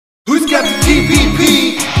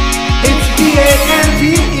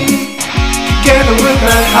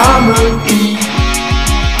Comedy.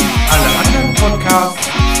 Alle anderen Podcasts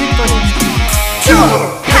fickt euch ins Knie.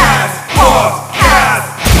 Tourcast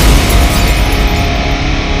Podcast.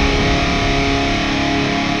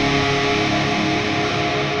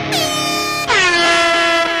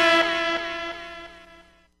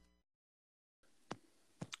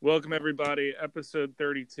 Welcome everybody, episode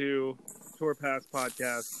 32, Tour Pass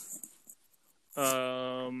Podcast.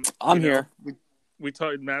 I'm here. We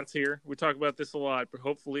talk. Matt's here. We talk about this a lot, but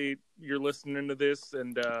hopefully you're listening to this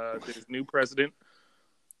and there's new president.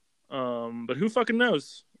 But who fucking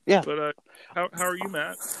knows? Yeah. But how are you,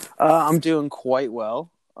 Matt? I'm doing quite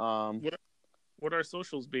well. What our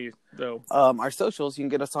socials be though? Our socials, you can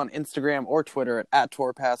get us on Instagram or Twitter at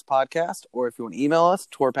TourPassPodcast, or if you want to email us,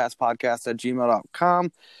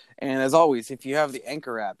 tourpasspodcast@gmail.com. And as always, if you have the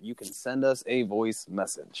Anchor app, you can send us a voice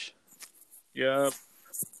message. Yeah.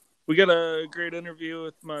 We got a great interview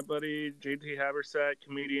with my buddy JT Habersack,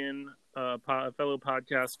 comedian, fellow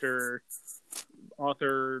podcaster,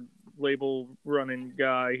 author, label running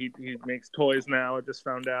guy. He makes toys now. I just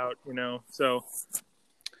found out, So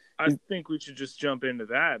I think we should just jump into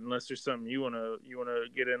that, unless there's something you wanna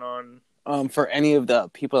get in on. For any of the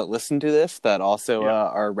people that listen to this that also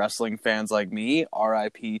are wrestling fans like me,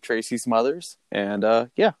 R.I.P. Tracy Smothers, and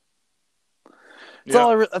That's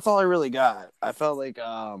all I really got. I felt like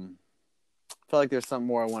there's something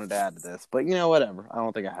more I wanted to add to this, but whatever. I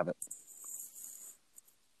don't think I have it.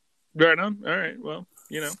 Right on. All right. Well,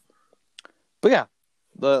 But yeah,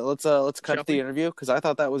 let's cut to the interview, because I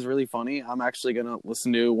thought that was really funny. I'm actually gonna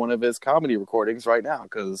listen to one of his comedy recordings right now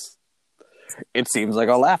because it seems like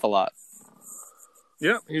I'll laugh a lot.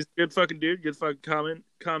 Yeah, he's a good fucking dude. Good fucking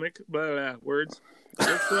comic. Words.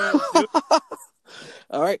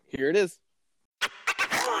 All right, here it is.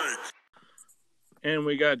 And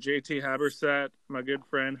we got JT Habersack, my good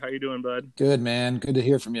friend. How you doing, bud? Good, man. Good to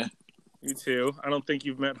hear from you. You too. I don't think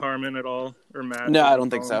you've met Harmon at all, or Matt. No, I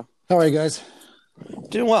don't think so. How are you guys?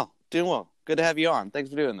 Doing well. Good to have you on.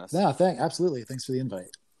 Thanks for doing this. No, absolutely. Thanks for the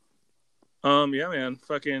invite. Yeah, man.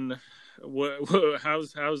 Fucking,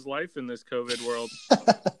 how's life in this COVID world?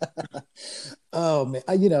 Oh man,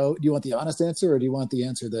 do you want the honest answer, or do you want the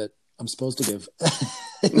answer that I'm supposed to give?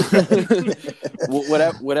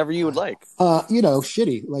 Whatever you would like.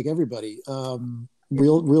 Shitty, like everybody.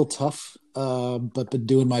 Real tough. But been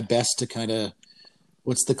doing my best to kind of,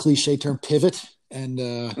 what's the cliche term, pivot,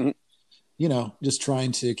 and just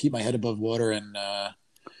trying to keep my head above water. And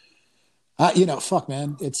fuck,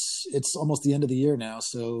 man, it's almost the end of the year now,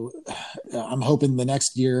 so I'm hoping the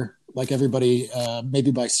next year, like everybody,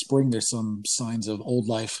 maybe by spring there's some signs of old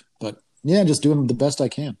life. But yeah, just doing the best I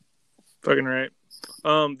can. Fucking right.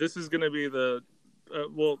 This is gonna be the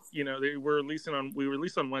we release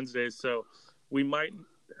on Wednesdays, so we might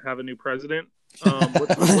have a new president.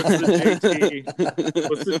 What's the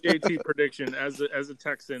JT prediction as a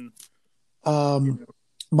Texan?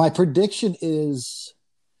 My prediction is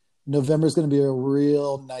November is going to be a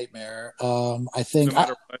real nightmare. I think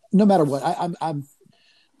no matter what,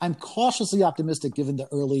 I'm cautiously optimistic given the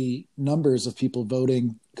early numbers of people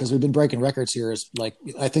voting, because we've been breaking records here.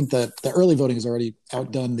 I think that the early voting has already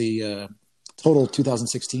outdone the total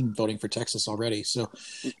 2016 voting for Texas already. So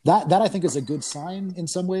that I think is a good sign in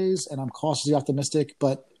some ways, and I'm cautiously optimistic.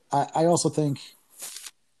 But I also think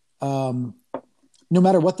no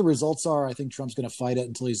matter what the results are, I think Trump's going to fight it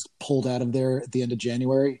until he's pulled out of there at the end of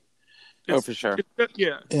January. For sure. It's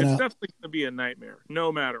definitely going to be a nightmare,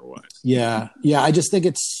 no matter what. Yeah. I just think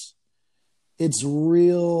it's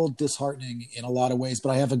real disheartening in a lot of ways,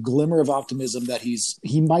 but I have a glimmer of optimism that he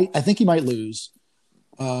might lose.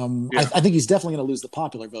 I think he's definitely going to lose the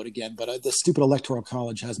popular vote again, but the stupid electoral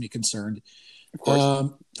college has me concerned.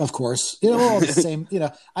 Of course, all the same,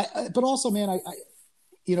 but also, man,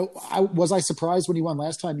 was I surprised when he won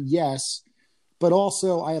last time? Yes. But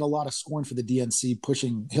also, I had a lot of scorn for the DNC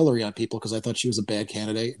pushing Hillary on people because I thought she was a bad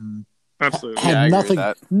candidate and absolutely had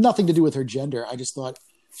nothing to do with her gender. I just thought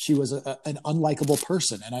she was an unlikable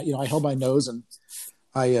person, and I held my nose and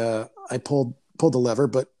I pulled the lever.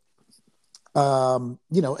 But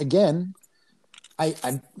again, I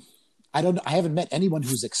haven't met anyone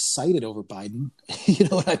who's excited over Biden. You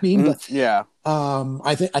know what I mean? But yeah,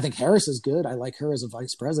 I think Harris is good. I like her as a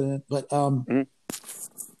vice president, but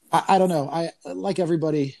I don't know. I like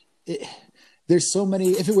everybody. There's so many.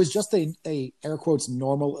 If it was just a air quotes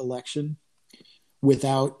normal election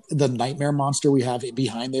without the nightmare monster we have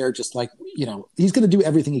behind there, just like he's going to do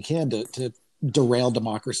everything he can to derail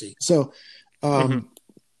democracy. So you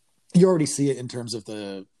already see it in terms of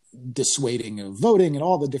the dissuading of voting and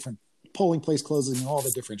all the different polling place closing and all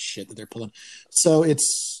the different shit that they're pulling. So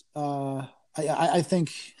it's I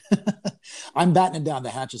think I'm battening down the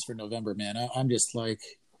hatches for November, man. I'm just like,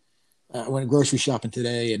 I went grocery shopping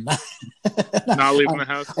today and not leaving the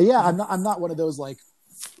house. Yeah, I'm not one of those like,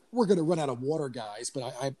 we're going to run out of water guys,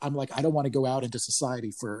 but I'm like, I don't want to go out into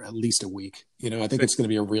society for at least a week. You know, I think it's going to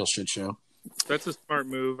be a real shit show. That's a smart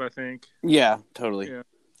move, I think. Yeah, totally. Yeah.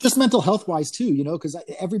 Just mental health wise too, you know, because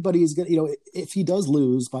everybody is going to, you know, if he does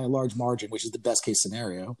lose by a large margin, which is the best case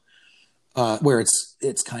scenario, where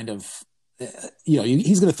it's kind of, you know,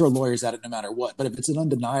 he's going to throw lawyers at it no matter what. But if it's an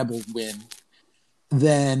undeniable win,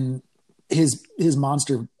 then his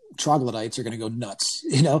monster troglodytes are going to go nuts,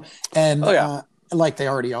 you know, and like they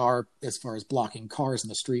already are as far as blocking cars in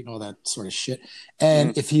the street and all that sort of shit.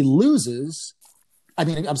 And if he loses,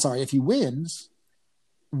 if he wins,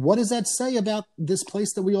 what does that say about this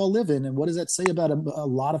place that we all live in? And what does that say about a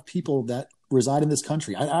lot of people that reside in this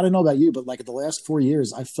country? I don't know about you, but like the last 4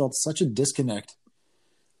 years, I felt such a disconnect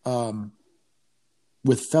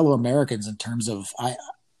with fellow Americans in terms of, I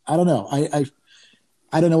don't know.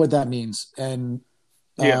 I don't know what that means. And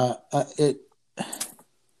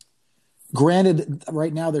granted,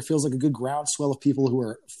 right now there feels like a good groundswell of people who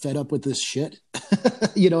are fed up with this shit.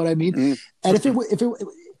 You know what I mean? Mm-hmm.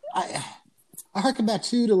 And I harken back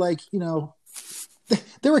to like, you know,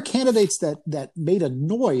 there were candidates that made a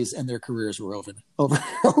noise and their careers were over.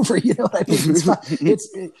 You know what I mean? It's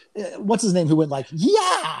what's his name who went like,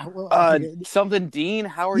 yeah, something Dean,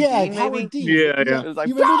 Howard Dean, maybe? Howard Dean. Yeah. It was like,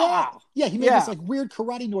 you remember that? Yeah, he made this like weird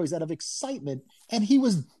karate noise out of excitement, and he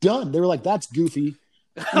was done. They were like, that's goofy.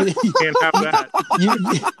 Can't have that.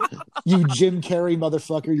 You Jim Carrey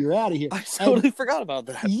motherfucker, you're out of here. I totally forgot about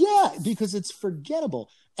that. Yeah, because it's forgettable.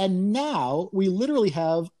 And now we literally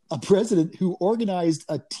have a president who organized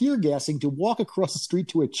a tear gassing to walk across the street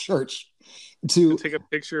to a church to take a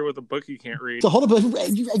picture with a book you can't read. To hold up,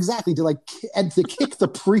 exactly, to like, and to kick the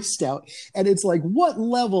priest out. And it's like, what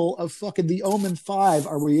level of fucking The Omen 5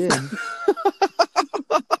 are we in?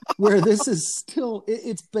 Where this is still,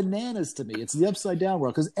 it's bananas to me. It's the upside down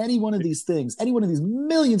world. Because any one of these things, any one of these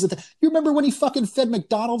millions of you remember when he fucking fed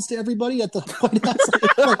McDonald's to everybody at the White House?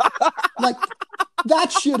 like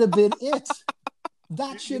that should have been it.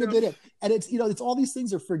 That should have been it. And it's, you know, it's all these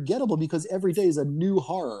things are forgettable because every day is a new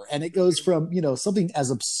horror. And it goes from, you know, something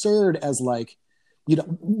as absurd as like, you know,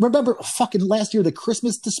 remember fucking last year, the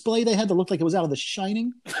Christmas display they had that looked like it was out of The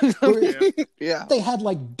Shining? Yeah. They had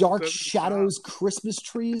like dark shadows, Christmas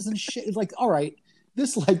trees and shit. It's like, all right,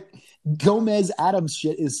 this like Gomez Adams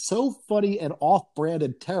shit is so funny and off-brand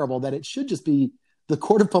and terrible that it should just be, the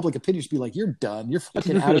court of public opinion should be like, you're done. You're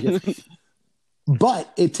fucking out of here.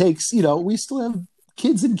 But it takes, you know, we still have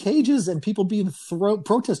kids in cages and people being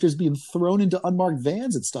protesters being thrown into unmarked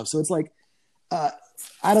vans and stuff. So it's like,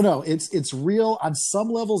 I don't know. It's real on some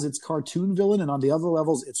levels. It's cartoon villain, and on the other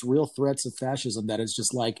levels, it's real threats of fascism. That is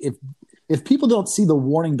just like if people don't see the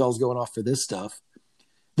warning bells going off for this stuff,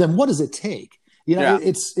 then what does it take? You know,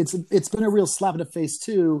 it's been a real slap in the face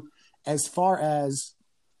too. As far as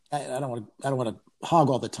I don't want to hog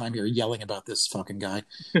all the time here yelling about this fucking guy,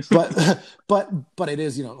 but it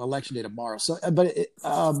is, you know, election day tomorrow. So, but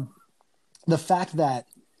the fact that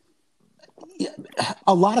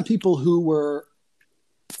a lot of people who were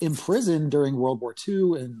imprisoned during World War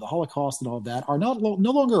II and the Holocaust and all of that are no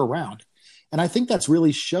longer around. And I think that's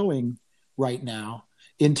really showing right now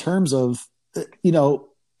in terms of, you know,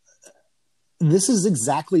 this is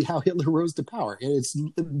exactly how Hitler rose to power. It's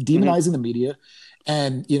demonizing the media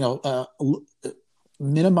and, you know,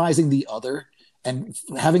 minimizing the other and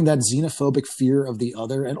having that xenophobic fear of the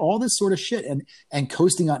other and all this sort of shit and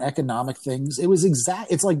coasting on economic things.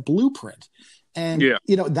 It's like Blueprint. And,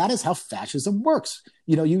 you know, that is how fascism works.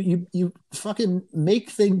 You know, you fucking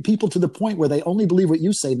make people to the point where they only believe what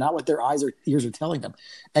you say, not what their eyes or ears are telling them.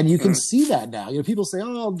 And you can see that now. You know, people say,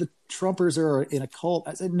 oh, the Trumpers are in a cult.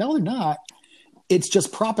 I said, no, they're not. It's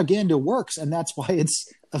just propaganda works. And that's why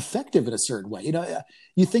it's effective in a certain way. You know,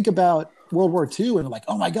 you think about World War II and like,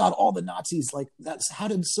 oh my God, all the Nazis, like how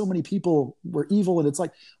did so many people were evil? And it's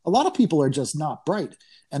like, a lot of people are just not bright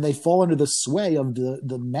and they fall under the sway of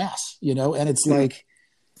the mass, you know? And it's like,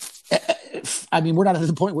 I mean, we're not at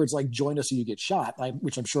the point where it's like, join us or you get shot,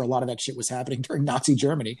 which I'm sure a lot of that shit was happening during Nazi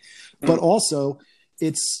Germany, but also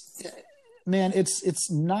it's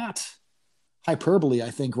not hyperbole,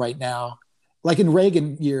 I think right now. Like in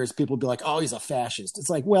Reagan years, people would be like, "Oh, he's a fascist."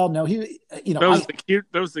 It's like, well, no, he, you know, that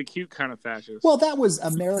was the cute kind of fascist. Well, that was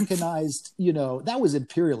Americanized, you know, that was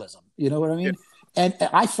imperialism. You know what I mean? Yeah. And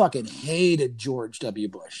I fucking hated George W.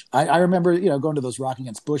 Bush. I remember, you know, going to those Rock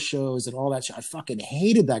Against Bush shows and all that shit. I fucking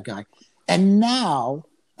hated that guy. And now,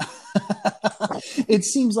 It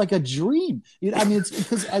seems like a dream. I mean, it's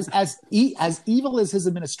because as evil as his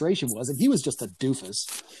administration was, and he was just a doofus,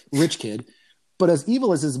 rich kid. But as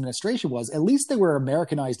evil as his administration was, at least they were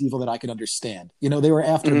Americanized evil that I could understand. They were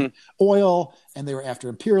after oil, and they were after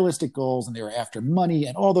imperialistic goals, and they were after money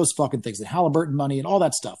and all those fucking things, and Halliburton money and all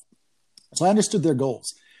that stuff. So I understood their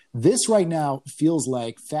goals. This right now feels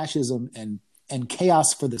like fascism and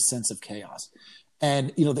chaos for the sense of chaos.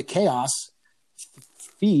 And, the chaos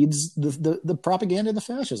feeds the propaganda and the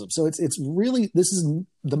fascism. So it's really, this is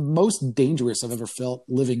the most dangerous I've ever felt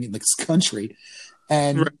living in this country.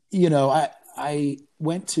 And, I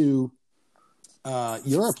went to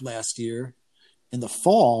Europe last year in the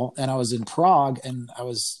fall, and I was in Prague, and I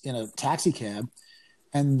was in a taxi cab,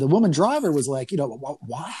 and the woman driver was like,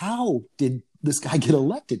 how did this guy get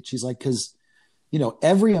elected? She's like, because,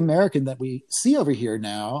 every American that we see over here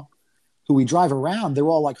now who we drive around, they're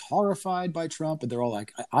all like horrified by Trump, and they're all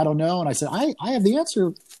like, I don't know. And I said, I have the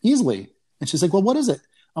answer easily. And she's like, well, what is it?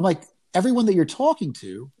 I'm like, everyone that you're talking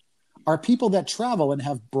to are people that travel and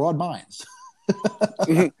have broad minds.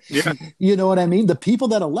 Yeah. You know what I mean? The people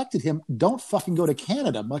that elected him don't fucking go to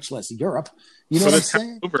Canada, much less Europe. You know what I'm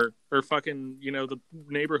saying? Over or fucking, the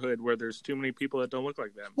neighborhood where there's too many people that don't look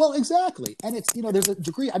like them. Well, exactly. And it's, there's a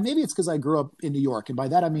degree, maybe it's because I grew up in New York, and by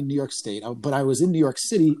that I mean New York State, but I was in New York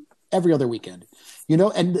City every other weekend,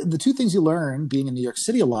 and the two things you learn being in New York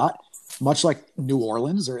City a lot, much like New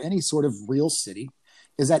Orleans or any sort of real city,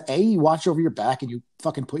 is that A, you watch over your back and you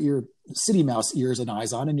fucking put your city mouse ears and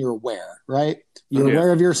eyes on, and you're aware, right? You're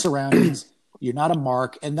aware of your surroundings. You're not a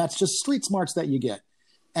mark. And that's just street smarts that you get.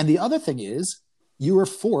 And the other thing is you are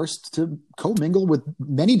forced to commingle with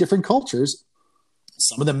many different cultures.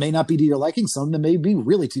 Some of them may not be to your liking. Some of them may be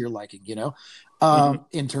really to your liking,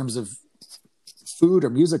 in terms of food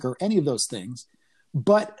or music or any of those things.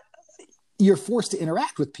 But you're forced to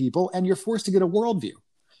interact with people, and you're forced to get a worldview.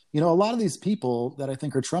 A lot of these people that I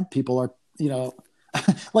think are Trump people are,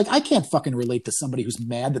 like, I can't fucking relate to somebody who's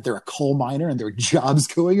mad that they're a coal miner and their job's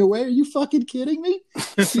going away. Are you fucking kidding me?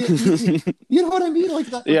 You know what I mean? Like,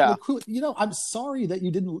 that, yeah. I'm sorry that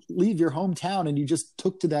you didn't leave your hometown and you just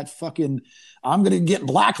took to that fucking, I'm going to get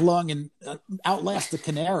black lung and outlast the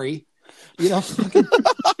canary. Fucking,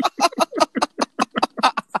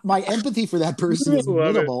 my empathy for that person is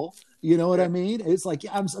minimal. You know what I mean? It's like,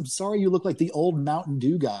 I'm sorry you look like the old Mountain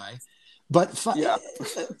Dew guy, but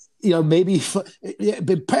maybe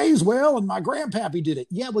it pays well, and my grandpappy did it.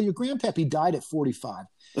 Yeah, well, your grandpappy died at 45,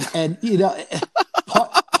 and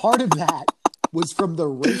part of that was from the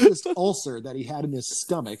racist ulcer that he had in his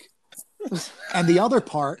stomach, and the other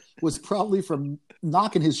part was probably from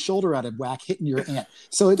knocking his shoulder out of whack, hitting your aunt.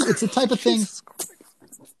 So it's the type of thing.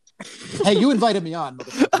 Hey, you invited me on.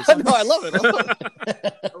 No, I love it. I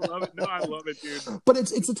love it. No, I love it, dude. But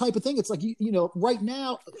it's the type of thing. It's like, right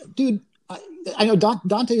now, dude, I know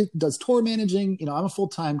Dante does tour managing. I'm a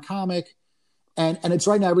full-time comic. And it's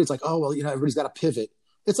right now, everybody's like, oh, well, everybody's got to pivot.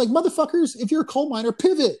 It's like, motherfuckers, if you're a coal miner,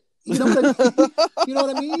 pivot. You know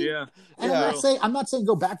what I mean? Yeah. And I'm not saying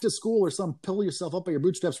go back to school or some pull yourself up by your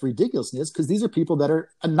bootstraps ridiculousness, because these are people that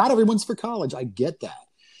are, not everyone's for college. I get that.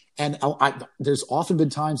 And there's often been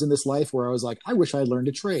times in this life where I was like, I wish I learned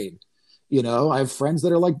a trade. I have friends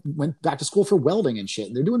that are like, went back to school for welding and shit,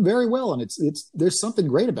 and they're doing very well. And there's something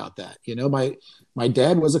great about that. My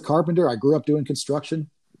dad was a carpenter. I grew up doing construction,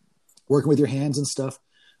 working with your hands and stuff.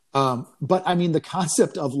 But I mean, the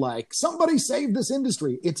concept of like, somebody saved this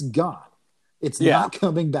industry, it's gone. It's not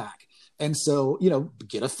coming back. And so,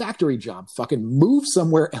 get a factory job, fucking move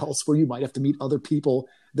somewhere else where you might have to meet other people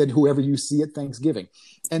than whoever you see at Thanksgiving.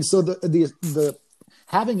 And so the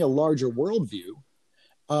having a larger worldview,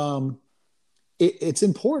 it's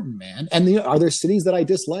important, man. And are there cities that I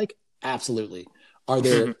dislike? Absolutely. Are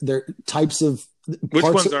there types of which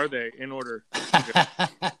ones are they in order?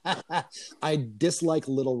 I dislike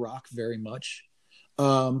Little Rock very much.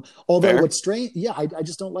 Although what's strange, I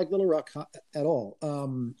just don't like Little Rock at all.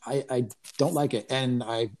 I don't like it. And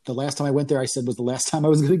the last time I went there, I said was the last time I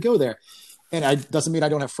was going to go there. And it doesn't mean I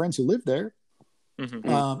don't have friends who live there.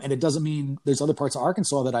 Mm-hmm. And it doesn't mean there's other parts of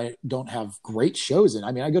Arkansas that I don't have great shows in.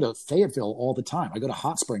 I mean, I go to Fayetteville all the time. I go to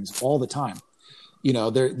Hot Springs all the time.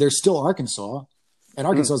 There's still Arkansas, and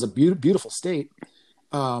Arkansas is a beautiful state.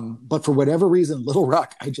 But for whatever reason, Little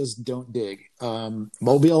Rock, I just don't dig.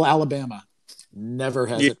 Mobile, Alabama, never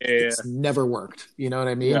has it. It's never worked. You know what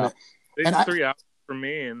I mean? Yeah. It's 3 hours for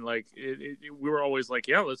me, and like we were always like,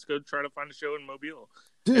 yeah, let's go try to find a show in Mobile.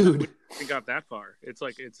 dude. We got that far. It's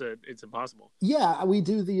like it's impossible. Yeah, we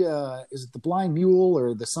do the is it the Blind Mule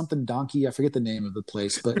or the something donkey? I forget the name of the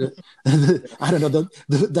place, but I don't know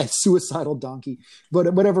that suicidal donkey,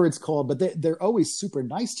 but whatever it's called. But they're always super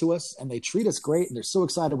nice to us and they treat us great and they're so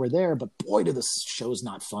excited we're there. But boy, do the show's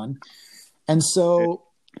not fun. And so,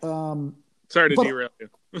 sorry to derail you.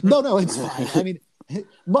 No, it's fine. I mean,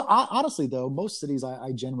 but honestly, though, most cities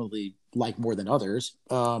I generally like more than others.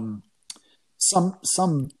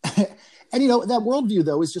 Some and that worldview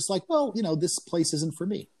though is just like, well, this place isn't for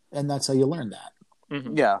me, and that's how you learn that.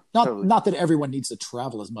 Mm-hmm. Yeah, not that everyone needs to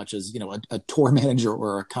travel as much as a tour manager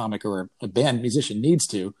or a comic or a band musician needs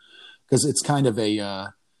to, because it's kind of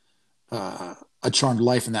a charmed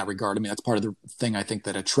life in that regard. I mean, that's part of the thing I think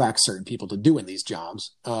that attracts certain people to doing these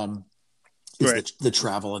jobs, is right. the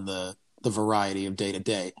travel and the variety of day to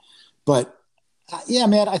day. But yeah,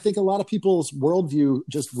 man, I think a lot of people's worldview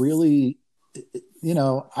just really.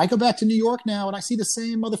 I go back to New York now and I see the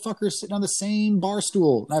same motherfuckers sitting on the same bar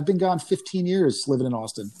stool. And I've been gone 15 years living in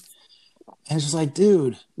Austin. And it's just like,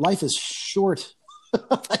 dude, life is short.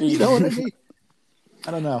 You know what I mean?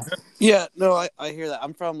 I don't know. Yeah, no, I hear that.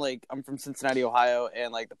 I'm from Cincinnati, Ohio,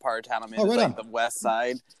 and like the part of town I'm in is like the west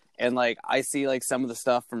side. And like I see like some of the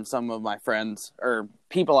stuff from some of my friends or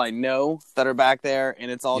people I know that are back there,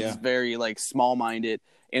 and it's all just very like small minded.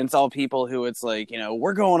 And it's all people who it's like,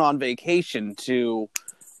 we're going on vacation to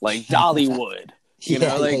like Dollywood,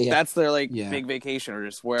 that's their big vacation or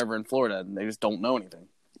just wherever in Florida. And they just don't know anything.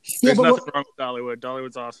 There's nothing wrong with Dollywood.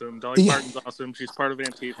 Dollywood's awesome. Dolly Parton's awesome. She's part of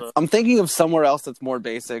Antifa. I'm thinking of somewhere else that's more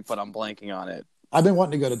basic, but I'm blanking on it. I've been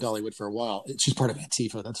wanting to go to Dollywood for a while. She's part of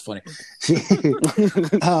Antifa. That's funny.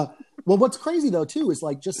 Well, what's crazy though, too, is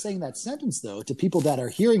like just saying that sentence though, to people that are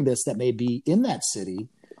hearing this, that may be in that city.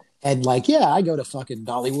 And like, yeah, I go to fucking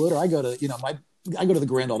Dollywood, or I go to, I go to the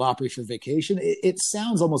Grand Ole Opry for vacation. It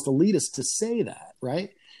sounds almost elitist to say that,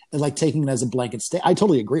 right? And like taking it as a blanket statement. I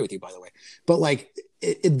totally agree with you, by the way. But like,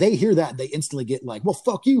 they hear that, they instantly get like, well,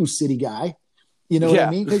 fuck you, city guy. You know what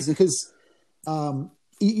I mean? Because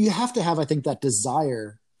you have to have, I think, that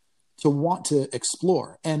desire to want to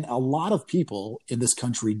explore. And a lot of people in this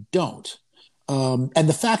country don't. And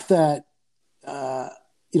the fact that,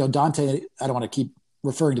 Dante, I don't want to keep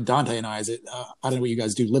referring to Dante and I as it, I don't know what you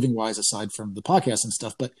guys do living wise aside from the podcast and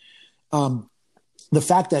stuff, but the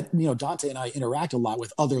fact that, Dante and I interact a lot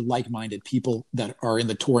with other like-minded people that are in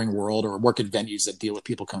the touring world or work at venues that deal with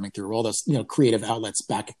people coming through all those, creative outlets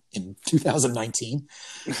back in 2019.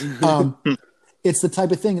 It's the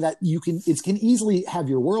type of thing that it can easily have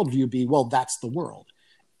your worldview be, well, that's the world.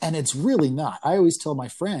 And it's really not. I always tell my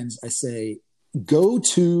friends, I say, go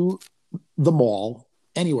to the mall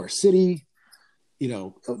anywhere, city,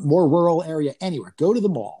 more rural area, anywhere. Go to the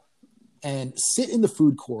mall and sit in the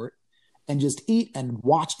food court and just eat and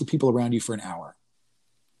watch the people around you for an hour.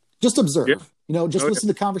 Just observe, listen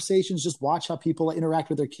to conversations, just watch how people interact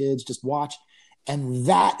with their kids, just watch. And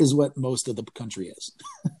that is what most of the country is.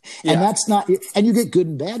 And that's not, and you get good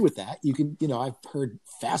and bad with that. You can, I've heard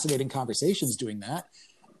fascinating conversations doing that,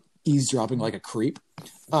 eavesdropping like a creep.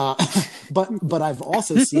 But I've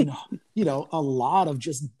also seen, a lot of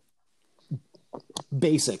just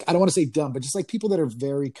basic, I don't want to say dumb, but just like people that are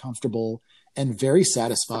very comfortable and very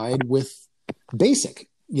satisfied with basic,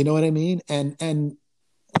 you know what I mean? And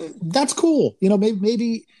that's cool.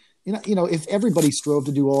 Maybe if everybody strove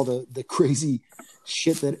to do all the crazy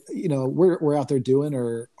shit that, we're out there doing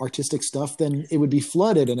or artistic stuff, then it would be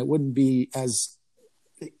flooded and it wouldn't be as,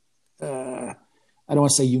 I don't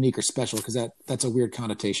want to say unique or special because that's a weird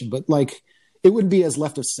connotation, but like it wouldn't be as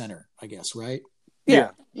left of center, I guess. Right.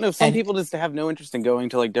 Yeah. No, some people just have no interest in going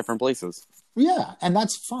to like different places. Yeah. And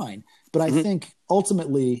that's fine. But I think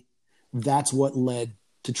ultimately that's what led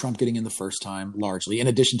to Trump getting in the first time, largely, in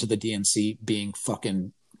addition to the DNC being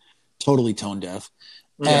fucking totally tone deaf.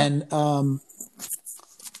 Yeah.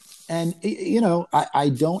 And I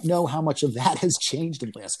don't know how much of that has changed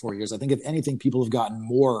in the last 4 years. I think if anything, people have gotten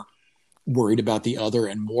more worried about the other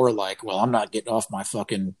and more like, well, I'm not getting off my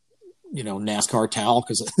fucking, NASCAR towel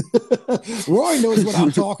because Roy knows what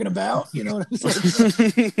I'm talking about. You know what I'm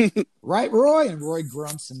saying? Right, Roy? And Roy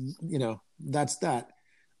grunts and, that's that.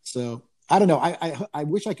 So I don't know. I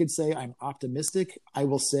wish I could say I'm optimistic. I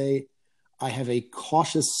will say I have a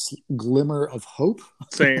cautious glimmer of hope.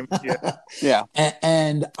 Same. Yeah. Yeah.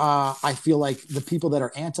 And I feel like the people that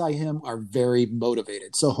are anti him are very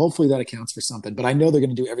motivated. So hopefully that accounts for something, but I know they're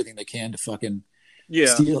going to do everything they can to fucking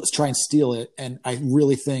try and steal it. And I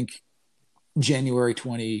really think January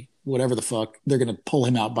 20, whatever the fuck, they're going to pull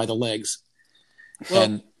him out by the legs. Well,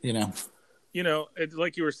 and It's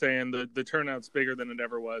like you were saying, the turnout's bigger than it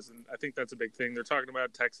ever was, and I think that's a big thing. They're talking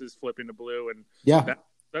about Texas flipping to blue, and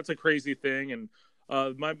that's a crazy thing. And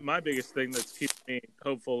my biggest thing that's keeping me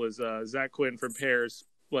hopeful is Zach Quinn from Pears.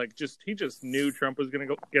 Like, he just knew Trump was going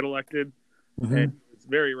to get elected, and it's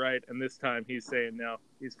very right. And this time he's saying no,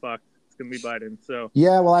 he's fucked. It's going to be Biden. So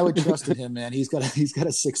yeah, well, I would trust in him, man. He's got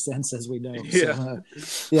a sixth sense, as we know.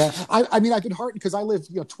 Yeah, so, I mean, I can hearten because I live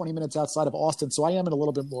 20 minutes outside of Austin, so I am in a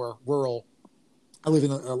little bit more rural. I live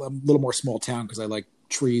in a little more small town because I like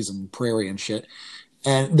trees and prairie and shit.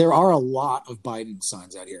 And there are a lot of Biden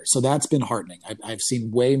signs out here. So that's been heartening. I've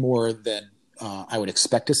seen way more than I would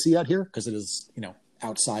expect to see out here because it is,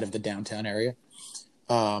 outside of the downtown area.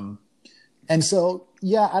 And so,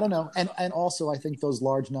 yeah, I don't know. And also I think those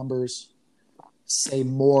large numbers say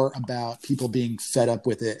more about people being fed up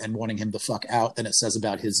with it and wanting him to fuck out than it says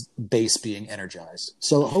about his base being energized.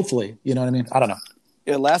 So hopefully, you know what I mean? I don't know.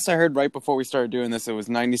 Yeah, last I heard, right before we started doing this, it was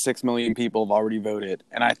 96 million people have already voted,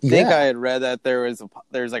 and I think I had read that there's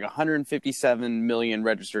like 157 million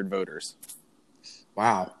registered voters.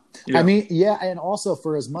 Wow. Yeah. I mean, yeah, and also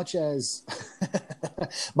for as much as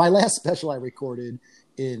my last special I recorded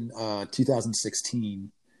in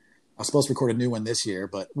 2016, I was supposed to record a new one this year,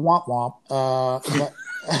 but womp womp. But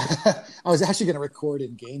I was actually going to record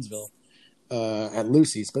in Gainesville at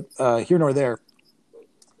Lucy's, but here nor there.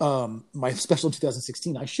 My special in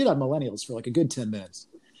 2016, I shit on millennials for like a good 10 minutes.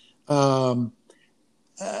 And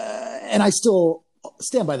I still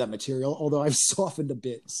stand by that material, although I've softened a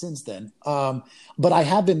bit since then. But I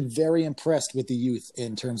have been very impressed with the youth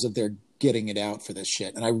in terms of their getting it out for this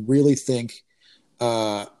shit. And I really think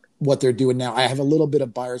what they're doing now, I have a little bit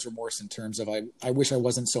of buyer's remorse in terms of I wish I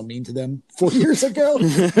wasn't so mean to them 4 years ago.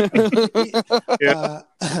 And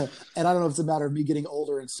I don't know if it's a matter of me getting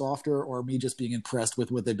older and softer or me just being impressed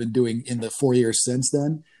with what they've been doing in the 4 years since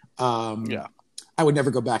then. I would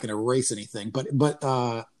never go back and erase anything, but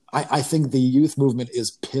I think the youth movement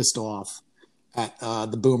is pissed off at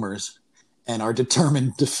the boomers and are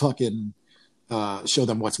determined to fucking show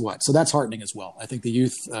them what's what. So that's heartening as well. I think the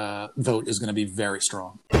youth vote is going to be very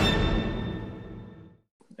strong.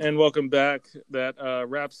 And welcome back. That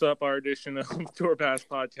wraps up our edition of Tour Pass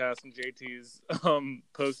Podcast and JT's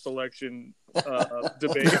post-election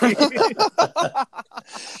debate.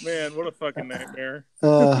 Man, what a fucking nightmare.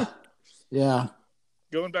 Yeah.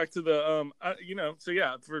 Going back to the, so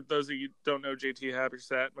yeah, for those of you who don't know JT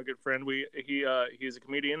Habersat, my good friend, he's a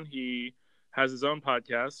comedian. He has his own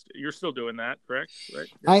podcast. You're still doing that, correct? Right?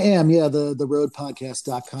 I am, yeah, the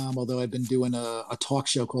roadpodcast.com, although I've been doing a talk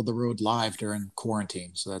show called The Road Live during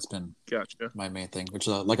quarantine. So that's been my main thing, which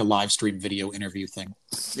is like a live stream video interview thing.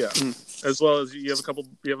 Yeah. As well as you have a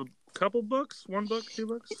couple books, 1 book, 2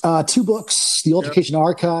 books? 2 books, The Altercation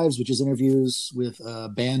Archives, which is interviews with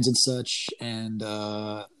bands and such, and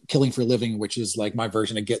Killing for a Living, which is like my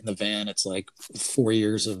version of Get in the Van. It's like 4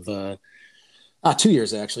 years of 2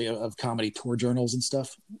 years actually of comedy tour journals and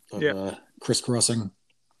stuff, of crisscrossing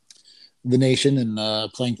the nation and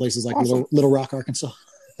playing places like Little Rock, Arkansas.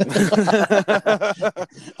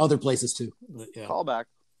 Other places too. But, yeah. Callback.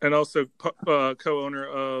 And also co-owner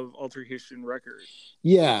of Altercation Records.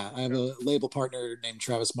 Yeah, I have a label partner named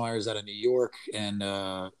Travis Myers out of New York, and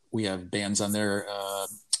we have bands on there,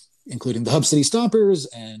 including the Hub City Stompers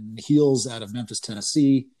and Heels out of Memphis,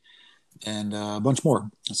 Tennessee, and a bunch more.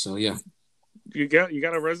 So yeah. You got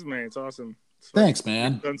a resume. It's awesome. Thanks,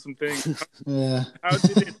 man. You've done some things. Yeah. How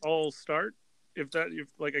did it all start? If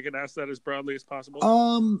I could ask that as broadly as possible.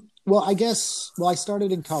 Well, I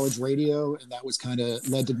started in college radio, and that was kind of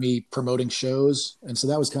led to me promoting shows, and so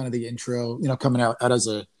that was kind of the intro. Coming out as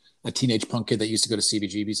a teenage punk kid that used to go to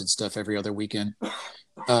CBGBs and stuff every other weekend.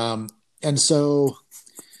 And so,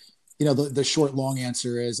 the short, long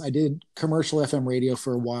answer is I did commercial FM radio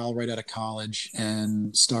for a while right out of college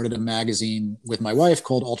and started a magazine with my wife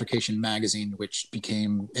called Altercation Magazine, which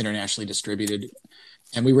became internationally distributed.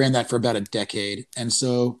 And we ran that for about a decade. And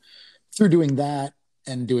so through doing that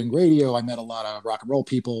and doing radio, I met a lot of rock and roll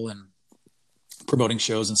people and promoting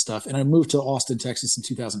shows and stuff. And I moved to Austin, Texas in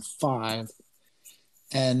 2005.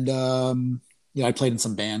 And, I played in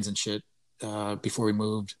some bands and shit before we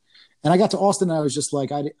moved. And I got to Austin and I was just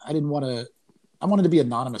like, I wanted to be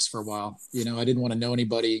anonymous for a while. I didn't want to know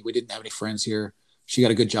anybody. We didn't have any friends here. She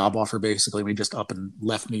got a good job offer, basically. We just up and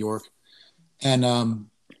left New York. And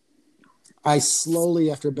I slowly,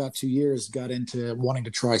 after about 2 years, got into wanting to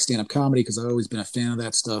try stand-up comedy because I've always been a fan of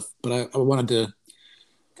that stuff. But I wanted to,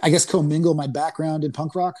 I guess, commingle my background in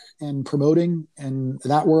punk rock and promoting and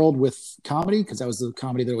that world with comedy because that was the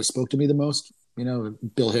comedy that always spoke to me the most.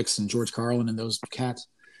 Bill Hicks and George Carlin and those cats.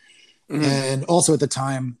 Mm-hmm. And also at the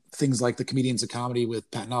time, things like the Comedians of Comedy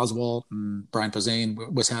with Patton Oswalt and Brian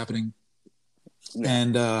Posehn was happening.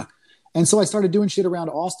 Yeah. And so I started doing shit around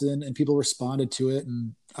Austin, and people responded to it.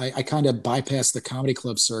 And I kind of bypassed the comedy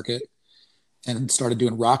club circuit and started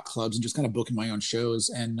doing rock clubs and just kind of booking my own shows.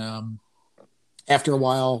 And after a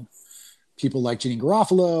while, people like Jeanine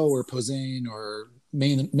Garofalo or Posehn, or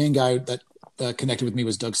main guy that connected with me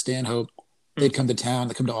was Doug Stanhope. They'd come to town,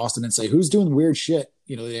 they'd come to Austin and say, "Who's doing weird shit?"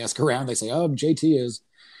 You know, they ask around, they say, "Oh, JT is."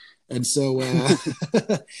 And so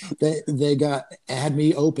they had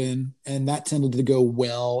me open, and that tended to go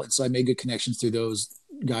well. And so I made good connections through those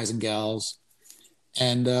guys and gals.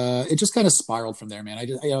 And it just kind of spiraled from there, man.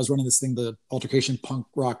 I was running this thing, the Altercation Punk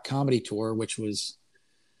Rock Comedy Tour, which was,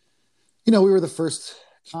 we were the first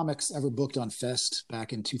comics ever booked on Fest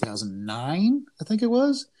back in 2009, I think it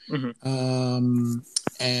was. Mm-hmm.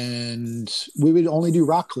 And we would only do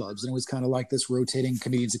rock clubs, and it was kind of like this rotating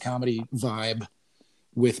Comedians of Comedy vibe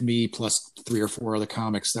with me plus 3 or 4 other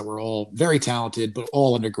comics that were all very talented, but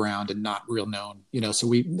all underground and not real known, so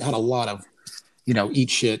we had a lot of, eat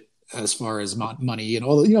shit as far as money and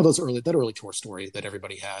all the, that early tour story that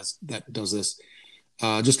everybody has that does this.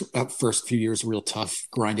 Just first few years, real tough,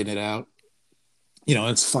 grinding it out.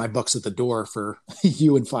 It's $5 at the door for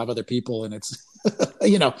you and 5 other people. And it's, I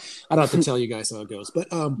don't have to tell you guys how it goes, but,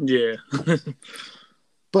 yeah.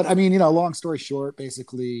 But I mean, long story short,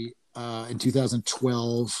 basically, in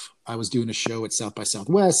 2012, I was doing a show at South by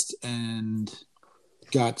Southwest and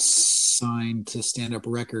got signed to Stand Up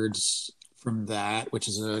Records from that, which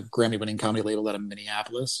is a Grammy-winning comedy label out of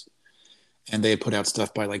Minneapolis. And they had put out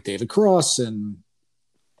stuff by like David Cross and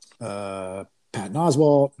Patton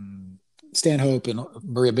Oswalt and Stanhope and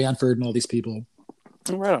Maria Bamford and all these people.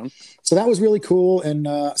 Right on. So that was really cool. And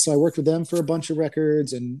so I worked with them for a bunch of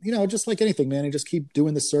records, and, just like anything, man, I just keep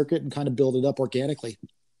doing the circuit and kind of build it up organically.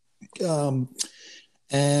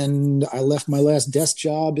 And I left my last desk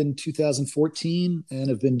job in 2014 and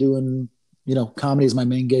have been doing, comedy as my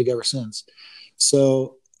main gig ever since.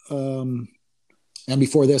 So, and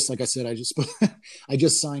before this, like I said, I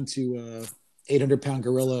just signed to 800 Pound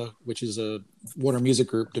Gorilla, which is a Warner Music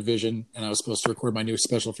Group division. And I was supposed to record my new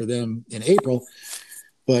special for them in April,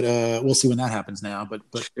 but we'll see when that happens now. But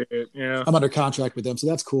yeah, I'm under contract with them. So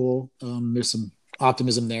that's cool. There's some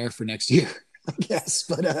optimism there for next year, I guess.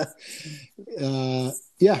 But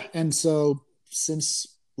yeah. And so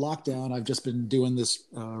since lockdown, I've just been doing this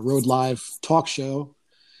Road Live talk show,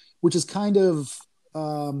 which is kind of,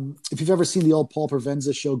 if you've ever seen the old Paul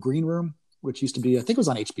Provenza show Green Room, which used to be, I think it was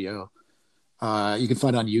on HBO. You can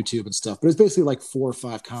find it on YouTube and stuff, but it's basically like 4 or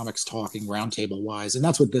 5 comics talking roundtable wise. And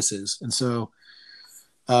that's what this is. And so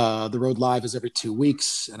the Road Live is every 2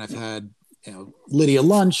 weeks. And I've had, Lydia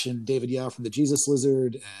Lunch and David Yao from the Jesus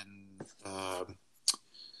Lizard and,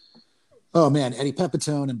 Eddie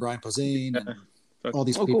Pepitone and Brian Posehn and all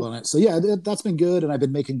these people in it. So yeah, that's been good. And I've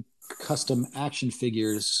been making custom action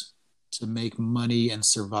figures to make money and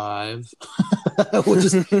survive, which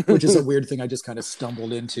is a weird thing I just kind of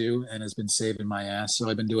stumbled into and has been saving my ass. So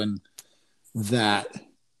I've been doing that.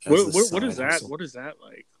 What is that? What is that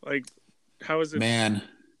like? Like, how is it? Man.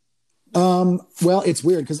 Well, it's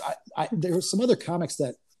weird because there were some other comics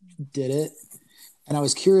that did it, and I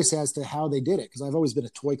was curious as to how they did it because I've always been a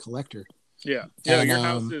toy collector. Yeah. And, your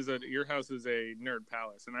house is a nerd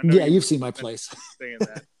palace, and I know you've seen my place. Saying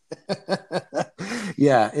that.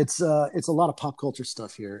 Yeah, it's a lot of pop culture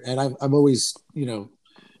stuff here, and I've always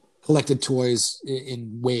collected toys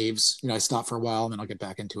in waves. I stop for a while and then I'll get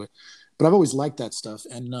back into it, but I've always liked that stuff.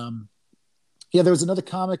 And there was another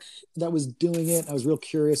comic that was doing it. I was real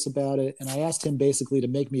curious about it, and I asked him basically to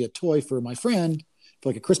make me a toy for my friend for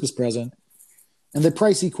like a Christmas present. And the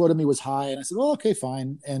price he quoted me was high, and I said, "Well, okay,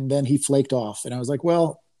 fine." And then he flaked off, and I was like,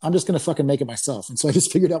 "Well, I'm just going to fucking make it myself." And so I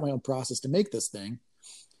just figured out my own process to make this thing.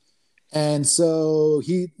 And so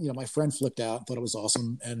he, my friend flipped out, thought it was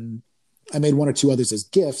awesome. And I made 1 or 2 others as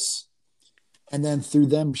gifts. And then through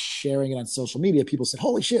them sharing it on social media, people said,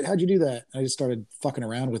 "Holy shit, how'd you do that?" And I just started fucking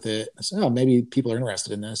around with it. I said, "Oh, maybe people are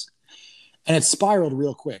interested in this." And it spiraled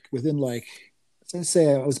real quick within I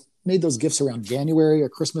made those gifts around January or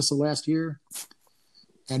Christmas of last year.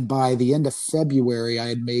 And by the end of February, I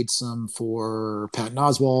had made some for Patton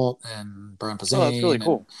Oswalt and Brian Posehn. Oh, that's really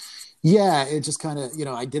cool. Yeah, it just kind of,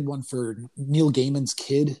 I did one for Neil Gaiman's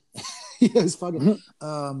kid. It was fucking.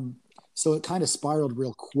 So it kind of spiraled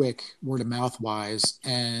real quick, word of mouth wise.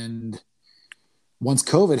 And once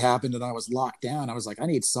COVID happened and I was locked down, I was like, I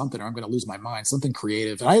need something or I'm going to lose my mind, something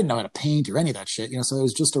creative. And I didn't know how to paint or any of that shit, So it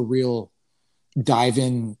was just a real dive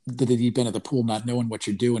in the deep end of the pool, not knowing what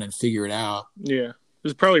you're doing and figure it out. Yeah, it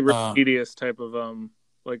was probably real tedious type of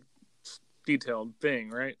detailed thing,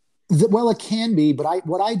 right? Well, it can be, but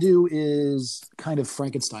what I do is kind of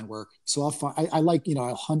Frankenstein work. So I like,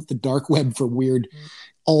 I'll hunt the dark web for weird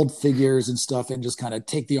old figures and stuff, and just kind of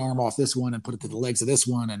take the arm off this one and put it to the legs of this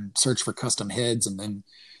one and search for custom heads.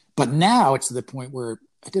 But now it's to the point where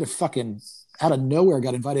I did a fucking out of nowhere,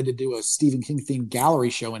 got invited to do a Stephen King themed gallery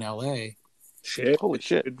show in LA. Shit. Holy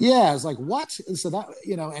shit. Yeah. I was like, what? So that,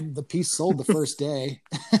 and the piece sold the first day.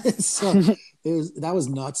 So that was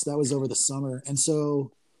nuts. That was over the summer. And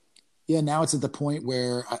so, yeah, now it's at the point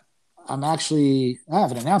where I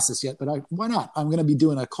haven't announced this yet, but why not? I'm going to be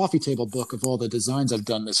doing a coffee table book of all the designs I've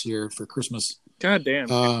done this year for Christmas. God damn.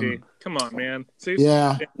 Come on, man.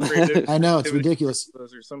 Yeah, I know. It's ridiculous.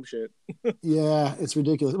 Those are some shit. Yeah, it's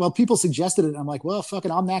ridiculous. Well, people suggested it. And I'm like, well,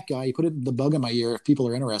 fucking, I'm that guy. You put it in the bug in my ear if people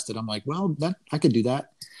are interested. I'm like, well, I could do that.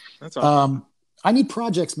 That's awesome. I need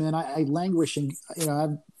projects, man. I languish and,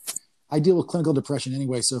 I deal with clinical depression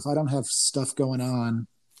anyway. So if I don't have stuff going on,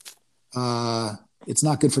 it's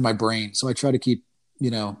not good for my brain. So I try to keep,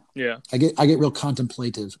 yeah, I get real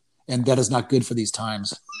contemplative, and that is not good for these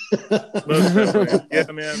times. Yeah,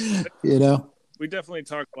 man. We definitely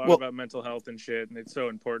talk a lot about mental health and shit, and it's so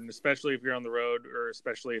important, especially if you're on the road, or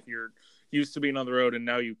especially if you're used to being on the road and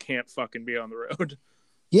now you can't fucking be on the road.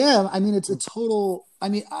 Yeah, I mean, it's a total. I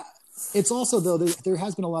mean, it's also though there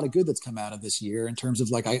has been a lot of good that's come out of this year in terms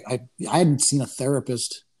of like I hadn't seen a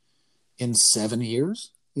therapist in 7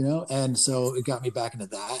 years. And so it got me back into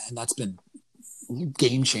that, and that's been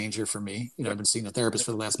game changer for me. I've been seeing a therapist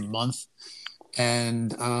for the last month,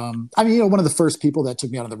 and I mean, one of the first people that took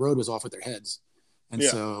me out on the road was Off With Their Heads, and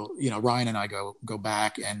so Ryan and I go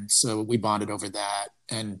back, and so we bonded over that,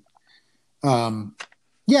 and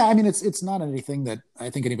yeah, I mean, it's not anything that I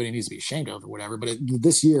think anybody needs to be ashamed of or whatever, but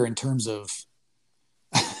this year in terms of,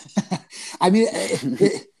 I mean,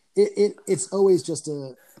 it's always just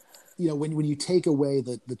a. When you take away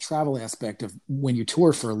the travel aspect of when you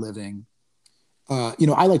tour for a living,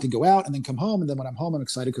 I like to go out and then come home. And then when I'm home, I'm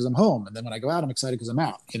excited because I'm home. And then when I go out, I'm excited because I'm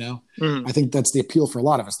out, I think that's the appeal for a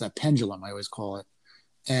lot of us, that pendulum, I always call it.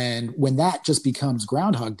 And when that just becomes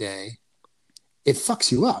Groundhog Day, it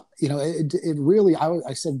fucks you up. It really,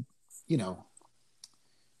 I said,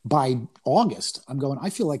 by August, I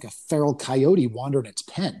feel like a feral coyote wandering its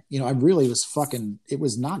pen. I really was it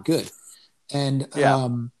was not good. And,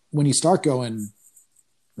 when you start going,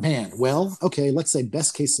 man, well, okay, let's say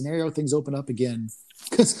best case scenario, things open up again.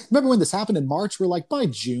 Because remember when this happened in March, we're like, by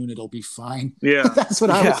June, it'll be fine. Yeah. That's what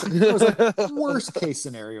I was like, worst case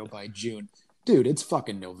scenario by June. Dude, it's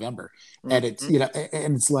fucking November. Mm-hmm. And it's,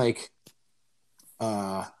 and it's like,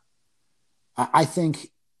 I think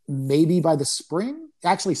maybe by the spring,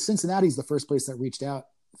 actually Cincinnati's the first place that reached out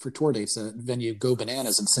for tour dates. A venue, Go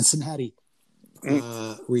Bananas in Cincinnati.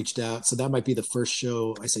 Reached out, so that might be the first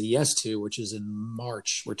show I say yes to, which is in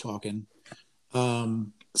March. We're talking,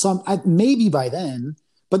 so maybe by then,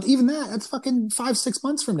 but even that's fucking 5-6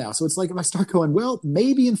 months from now. So it's like if I start going, well,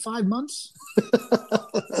 maybe in 5 months,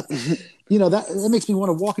 that makes me want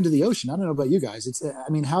to walk into the ocean. I don't know about you guys. I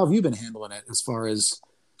mean, how have you been handling it as far as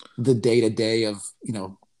the day to day of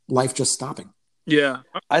life just stopping? Yeah,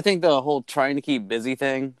 I think the whole trying to keep busy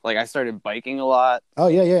thing. Like I started biking a lot. Oh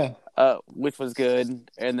yeah. Which was good.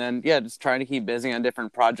 And then, just trying to keep busy on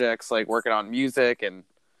different projects, like working on music and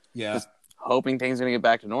just hoping things are going to get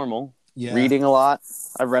back to normal. Yeah. Reading a lot.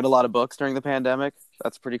 I've read a lot of books during the pandemic.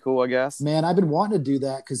 That's pretty cool, I guess. Man, I've been wanting to do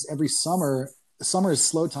that because every summer is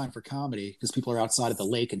slow time for comedy because people are outside at the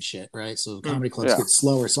lake and shit, right? So the comedy clubs get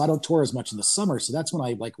slower. So I don't tour as much in the summer. So that's when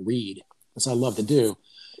I read. That's what I love to do.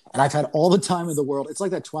 And I've had all the time in the world. It's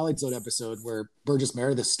like that Twilight Zone episode where Burgess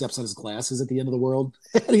Meredith steps on his glasses at the end of the world.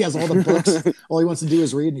 And he has all the books. All he wants to do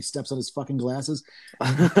is read, and he steps on his fucking glasses.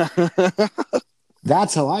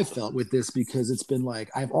 That's how I felt with this because it's been like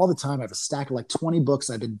I have all the time. I have a stack of 20 books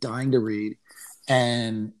I've been dying to read.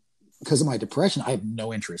 And because of my depression, I have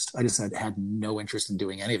no interest. I just had no interest in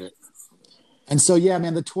doing any of it. And so, yeah,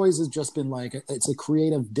 man, the toys has just been it's a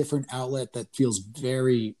creative, different outlet that feels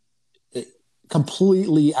very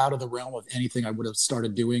completely out of the realm of anything I would have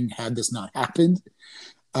started doing had this not happened.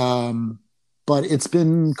 But it's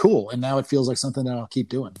been cool. And now it feels like something that I'll keep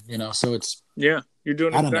doing, so it's, you're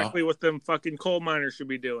doing exactly what them fucking coal miners should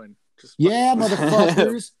be doing.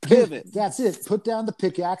 Motherfuckers. Pivot. That's it. Put down the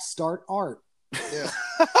pickaxe, start art. Yeah.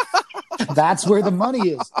 That's where the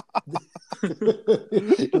money is.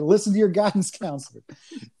 Listen to your guidance counselor.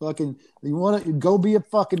 Fucking, you want to go be a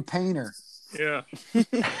fucking painter. Yeah. and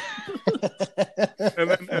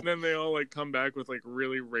then they all come back with like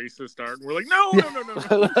really racist art, and we're like, no.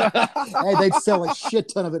 Hey, they'd sell a shit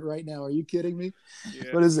ton of it right now. Are you kidding me?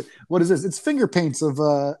 Yeah. What is it? What is this? It's finger paints of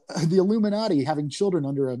the Illuminati having children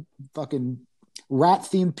under a fucking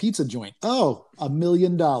rat-themed pizza joint. Oh, $1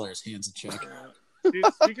 million. Hands a check. Dude,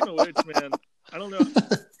 speaking of which, man, I don't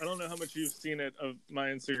know how much you've seen it of my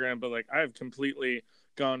Instagram, but like I have completely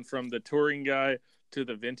gone from the touring guy to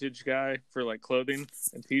the vintage guy for like clothing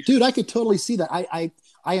and t-shirts. Dude, I could totally see that. I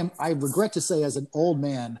regret to say, as an old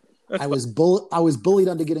man, I was bullied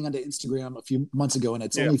into getting onto Instagram a few months ago, and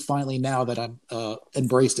it's only finally now that I'm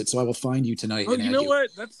embraced it. So I will find you tonight. Oh, you know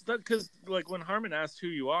what? That's because like when Harmon asked who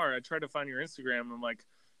you are, I tried to find your Instagram. And I'm like,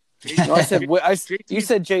 no, I said you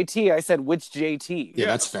said JT. I said which JT? Yeah,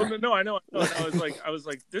 that's fair. No, I know. I was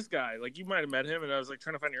like this guy. Like you might have met him, and I was like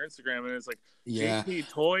trying to find your Instagram, and it's like JT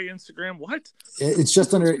Toy Instagram. What? It's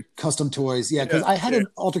just under custom toys. Yeah, because I had an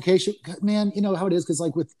altercation. Man, you know how it is. Because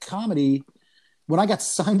like with comedy, when I got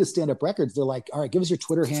signed to Stand Up Records, they're like, "All right, give us your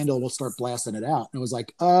Twitter handle. We'll start blasting it out." And I was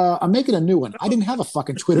like, "I'm making a new one." I didn't have a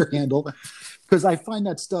fucking Twitter handle because I find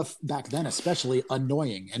that stuff back then, especially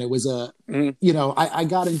annoying. And it was you know, I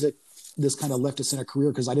got into this kind of left of center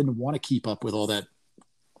career because I didn't want to keep up with all that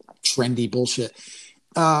trendy bullshit.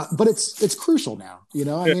 But it's crucial now. You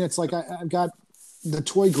know, I mean, it's like I've got the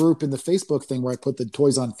toy group in the Facebook thing where I put the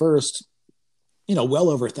toys on first. You know, well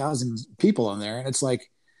over 1,000 people on there, and it's like,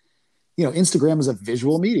 you know, Instagram is a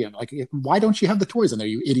visual medium. Like, why don't you have the toys on there,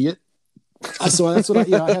 you idiot? So that's what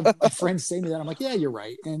I have my friends say to me that. I'm like, yeah, you're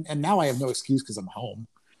right. And now I have no excuse because I'm home.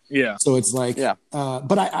 Yeah. So it's like,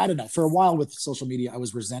 but I don't know. For a while with social media, I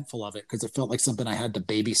was resentful of it because it felt like something I had to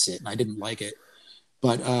babysit and I didn't like it.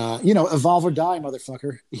 But, you know, evolve or die,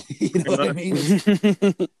 motherfucker. You know what I mean?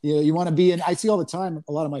 You want to be in, I see all the time,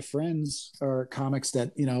 a lot of my friends are comics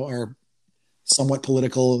that, you know, are somewhat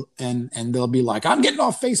political and they'll be like, I'm getting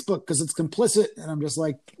off Facebook because it's complicit. And I'm just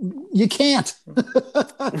like, you can't.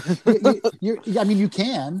 I mean, you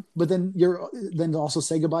can, but then also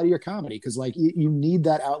say goodbye to your comedy because like you need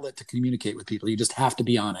that outlet to communicate with people. You just have to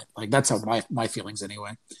be on it. Like that's how my feelings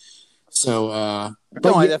anyway. So, I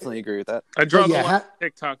definitely agree with that. I draw the line on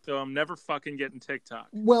TikTok though. I'm never fucking getting TikTok.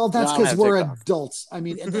 Well, that's because we're adults. I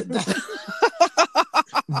mean,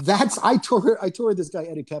 I toured this guy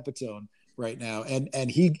Eddie Pepitone right now, and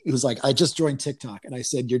he was like, I just joined TikTok, and I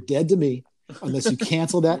said, you're dead to me unless you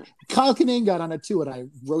cancel that. Kyle Kinane got on it too, and I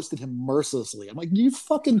roasted him mercilessly. I'm like, are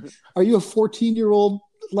you a 14-year-old?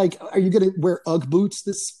 Like, are you gonna wear UGG boots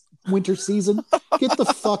this winter season? Get the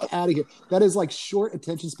fuck out of here. That is like short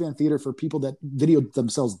attention span theater for people that video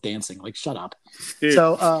themselves dancing. Like, shut up. Dude.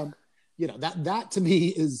 So you know, that to me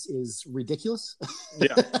is ridiculous.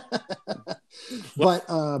 Yeah. But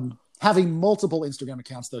having multiple Instagram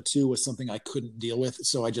accounts though too was something I couldn't deal with,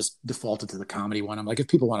 so I just defaulted to the comedy one. I'm like, if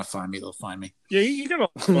people want to find me, they'll find me. Yeah, you get a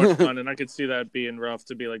lot more fun, and I could see that being rough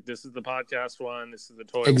to be like, this is the podcast one, this is the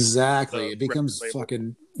toy. Exactly, it becomes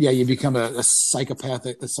fucking you become a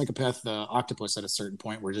psychopath octopus at a certain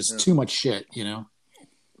point where just too much shit, you know.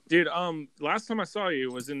 Dude, last time I saw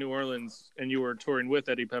you was in New Orleans, and you were touring with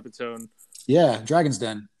Eddie Pepitone. Yeah, Dragon's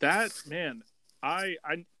Den. That man, I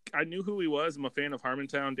knew who he was. I'm a fan of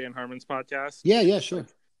Harmontown, Dan Harmon's podcast. Yeah, sure.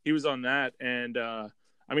 He was on that, and I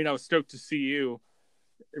mean, I was stoked to see you,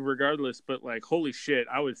 regardless. But like, holy shit,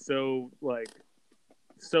 I was so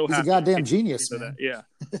He's a goddamn genius, man. Yeah,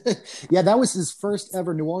 yeah, that was his first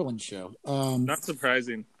ever New Orleans show. Not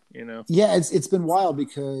surprising, you know. Yeah, it's been wild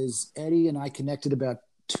because Eddie and I connected about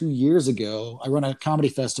 2 years ago. I run a comedy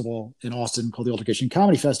festival in Austin called the Altercation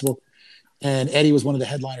Comedy Festival. And Eddie was one of the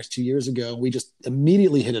headliners 2 years ago. We just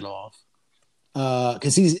immediately hit it off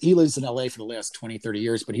because he lives in LA for the last 20, 30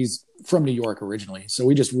 years, but he's from New York originally. So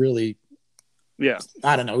we just really,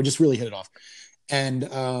 I don't know, we just really hit it off. And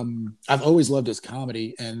I've always loved his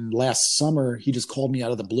comedy. And last summer, he just called me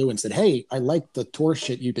out of the blue and said, hey, I like the tour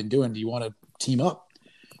shit you've been doing. Do you want to team up?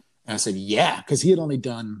 And I said, yeah, because he had only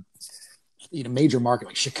done, you know, major market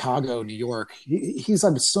like Chicago, New York. He's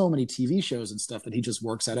on so many TV shows and stuff that he just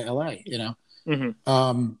works out of LA, you know?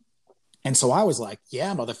 Mm-hmm. And so I was like,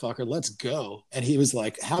 yeah, motherfucker, let's go. And he was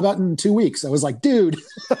like, how about in 2 weeks? I was like, dude,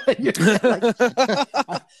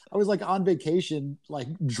 I was like on vacation, like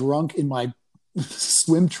drunk in my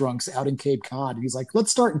swim trunks out in Cape Cod. And he's like,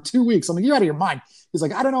 let's start in 2 weeks. I'm like, you're out of your mind. He's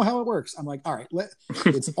like, I don't know how it works. I'm like, all right,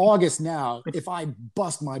 it's August now. If I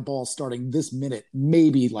bust my balls starting this minute,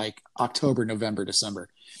 maybe like October, November, December.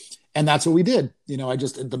 And that's what we did. You know, I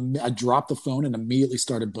dropped the phone and immediately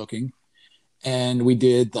started booking. And we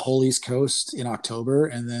did the whole East Coast in October.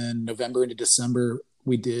 And then November into December,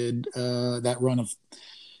 we did that run of,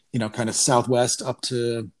 you know, kind of Southwest all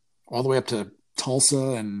the way up to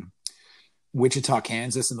Tulsa and Wichita,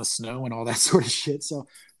 Kansas in the snow and all that sort of shit. So,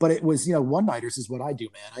 but it was, one-nighters is what I do,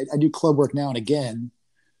 man. I do club work now and again,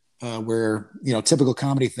 where, typical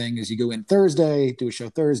comedy thing is you go in Thursday, do a show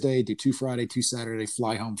Thursday, do 2 Friday, 2 Saturday,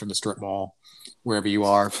 fly home from the strip mall, wherever you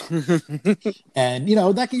are. And, you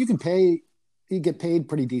get paid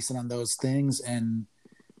pretty decent on those things. And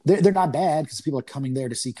they're not bad because people are coming there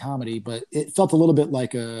to see comedy, but it felt a little bit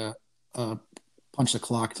like a punch the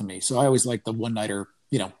clock to me. So I always like the one-nighter,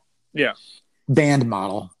 band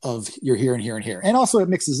model of you're here and here and here. And also it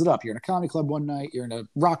mixes it up. You're in a comedy club one night, you're in a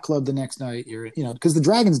rock club the next night, because the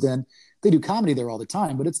Dragon's Den, they do comedy there all the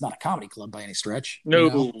time, but it's not a comedy club by any stretch.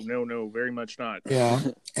 No, very much not. Yeah.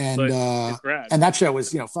 And and that show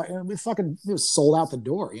was, it was sold out the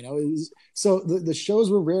door, so the shows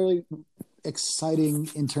were really exciting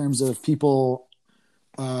in terms of people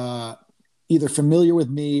either familiar with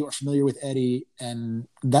me or familiar with Eddie, and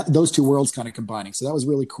those two worlds kind of combining. So that was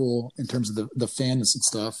really cool in terms of the fanness and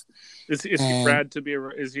stuff. Is he Brad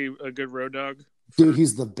is he a good road dog? Dude,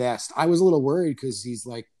 he's the best. I was a little worried because he's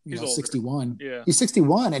like, he's 61. Yeah. He's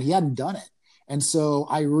 61 and he hadn't done it. And so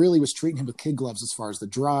I really was treating him with kid gloves as far as the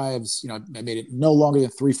drives. I made it no longer than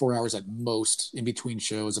 3-4 hours at most in between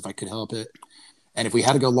shows if I could help it. And if we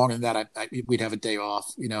had to go longer than that, we'd have a day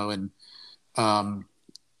off, and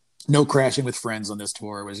no crashing with friends on this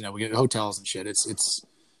tour. It was, we get hotels and shit.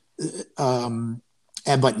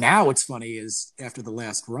 But now what's funny is after the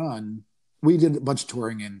last run, we did a bunch of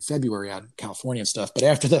touring in February out in California and stuff. But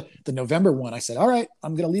after the November one, I said, all right,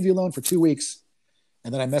 I'm going to leave you alone for 2 weeks.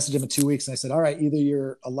 And then I messaged him in 2 weeks and I said, all right, either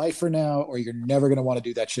you're a lifer now or you're never going to want to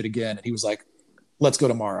do that shit again. And he was like, let's go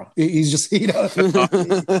tomorrow. He's just, he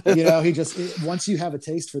just, once you have a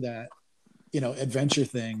taste for that, adventure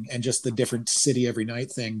thing and just the different city every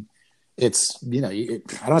night thing, it's, I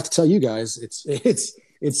don't have to tell you guys,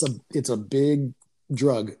 it's a big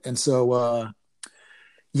drug. And so,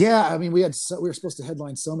 I mean, we were supposed to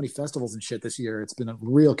headline so many festivals and shit this year. It's been a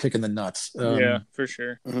real kick in the nuts. Yeah, for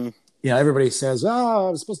sure. Mm-hmm. Everybody says, I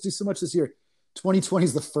was supposed to do so much this year. 2020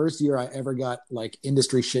 is the first year I ever got like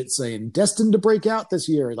industry shit saying destined to break out this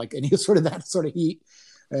year, like any sort of that sort of heat.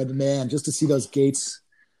 And man, just to see those gates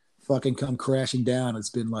fucking come crashing down, it's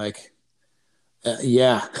been like,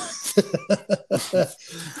 yeah.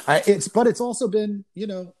 It's also been,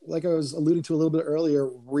 like I was alluding to a little bit earlier,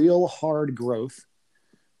 real hard growth.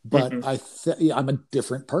 But I'm a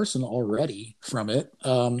different person already from it.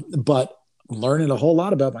 But learning a whole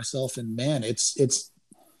lot about myself, and man, it's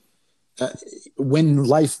when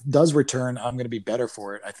life does return, I'm going to be better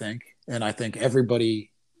for it, I think. And I think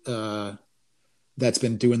everybody that's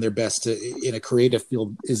been doing their best in a creative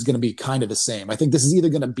field is going to be kind of the same. I think this is either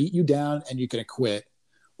going to beat you down and you're going to quit,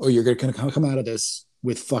 or you're going to come out of this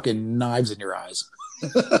with fucking knives in your eyes.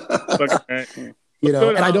 And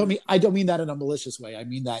I don't mean that in a malicious way. I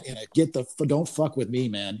mean that in a don't fuck with me,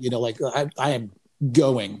 man. Like I am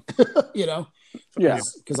going, Yeah.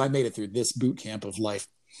 Because I made it through this boot camp of life.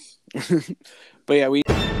 But yeah,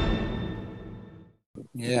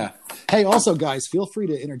 Yeah. Hey, also, guys, feel free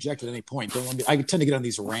to interject at any point. I tend to get on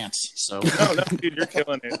these rants. So no, dude, you're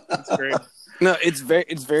killing it. That's great. No, it's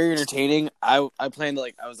very entertaining. I planned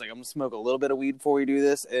to I was like, I'm gonna smoke a little bit of weed before we do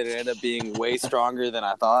this, and it ended up being way stronger than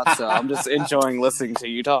I thought. So I'm just enjoying listening to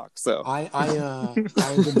you talk. So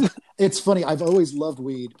it's funny. I've always loved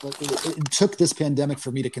weed, but it took this pandemic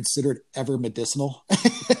for me to consider it ever medicinal.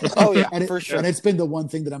 Oh yeah, for sure. And it's been the one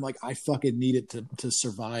thing that I'm like, I fucking need it to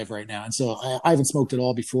survive right now. And so I haven't smoked at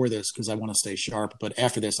all before this because I want to stay sharp. But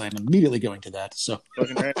after this, I am immediately going to that. So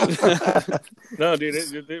no, dude,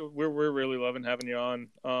 we're really loving having you on.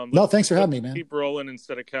 No, thanks for having me, man. Keep rolling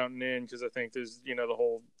instead of counting in, because I think there's the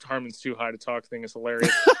whole Harmon's too high to talk thing is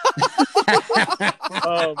hilarious.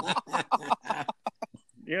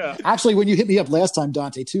 Yeah, actually, when you hit me up last time,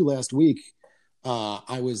 Dante, too, last week,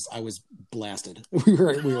 I was blasted. We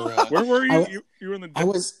were where were you? You were in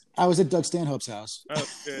the I was at Doug Stanhope's house. Oh,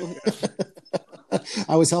 good.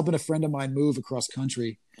 I was helping a friend of mine move across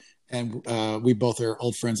country, and we both are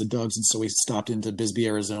old friends of Doug's, and so we stopped into Bisbee,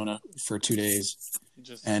 Arizona for 2 days.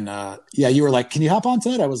 You were like, "Can you hop on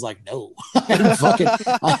tonight?" I was like, "No,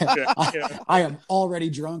 I am already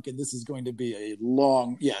drunk, and this is going to be a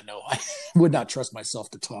long." Yeah, no, I would not trust myself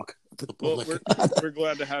to talk to the public. Well, we're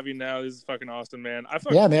glad to have you now. This is fucking awesome, man.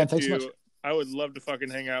 Man, thanks so much. I would love to fucking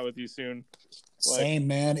hang out with you soon. Same,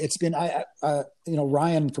 man. It's been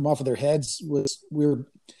Ryan from Off of Their Heads we were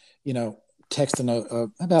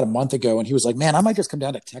texting about a month ago, and he was like, "Man, I might just come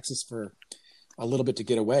down to Texas for a little bit to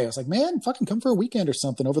get away." I was like, "Man, fucking come for a weekend or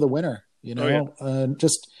something over the winter,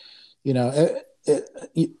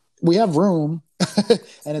 we have room,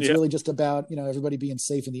 and it's really just about everybody being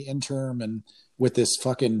safe in the interim, and with this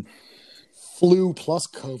fucking flu plus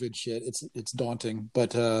COVID shit, it's daunting.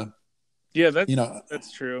 But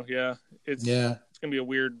that's true. Yeah, it's gonna be a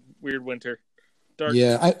weird winter. Dark.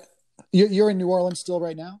 Yeah, you're in New Orleans still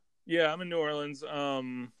right now? Yeah, I'm in New Orleans.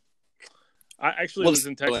 I actually was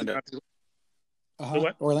in Texas.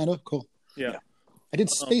 Orlando, cool. Yeah. I did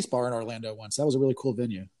Space Bar in Orlando once. That was a really cool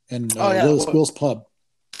venue. And Will's Pub.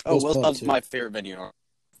 Will's Pub's my favorite venue.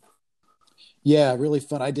 Yeah, really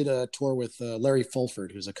fun. I did a tour with Larry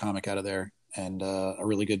Fulford, who's a comic out of there, and a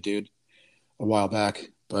really good dude a while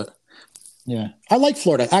back. But yeah, I like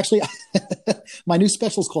Florida. Actually, my new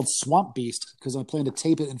special is called Swamp Beast because I plan to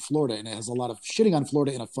tape it in Florida, and it has a lot of shitting on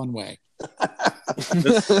Florida in a fun way.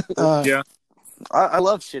 Yeah. I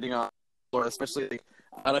love shitting on Florida, especially.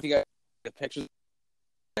 I don't know if you guys get pictures.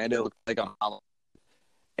 And it looked like on Halloween.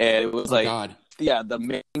 And it was the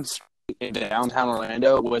main street in downtown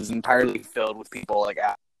Orlando was entirely filled with people like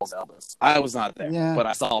Elvis. I was not there, but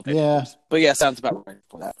I saw pictures. Yeah. But sounds about right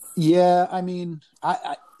for that. Yeah, I mean,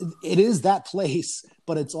 I it is that place,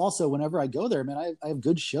 but it's also whenever I go there, man, I have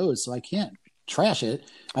good shows, so I can't trash it.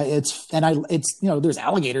 It's there's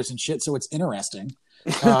alligators and shit, so it's interesting.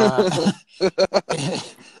 I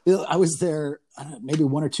was there maybe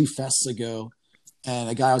one or two fests ago, and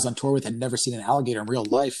a guy I was on tour with had never seen an alligator in real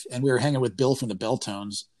life, and we were hanging with Bill from the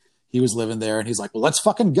Belltones. He was living there, and he's like, "Well, let's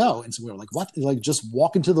fucking go." And so we were like, "What?" Like, just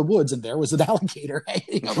walk into the woods, and there was an alligator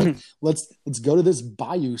hanging. I'm like, let's go to this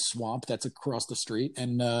bayou swamp that's across the street,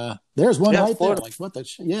 and there's one right Florida. There. Like, what the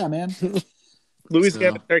shit? Yeah, man.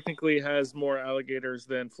 Louisiana technically has more alligators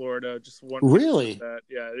than Florida. Just one. Really? That.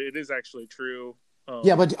 Yeah, it is actually true.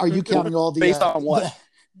 Yeah, but are you counting all the based on what?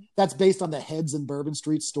 That's based on the heads in Bourbon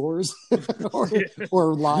Street stores or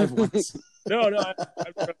live ones. No.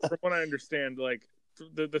 From what I understand, like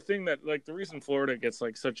the thing that like the reason Florida gets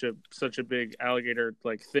like such a big alligator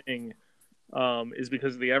like thing is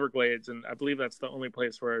because of the Everglades, and I believe that's the only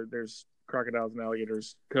place where there's crocodiles and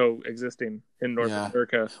alligators coexisting in North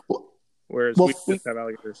America. Whereas we just have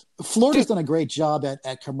alligators. Florida's done a great job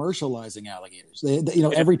at commercializing alligators. They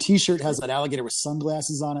every T-shirt has an alligator with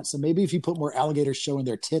sunglasses on it. So maybe if you put more alligators showing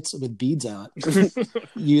their tits with beads out,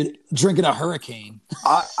 you'd drinking a hurricane.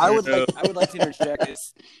 I would like to interject.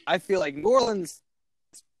 I feel like New Orleans.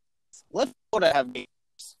 Let Florida have gators.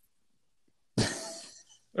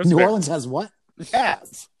 New Orleans has what?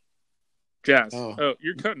 Jazz. Oh,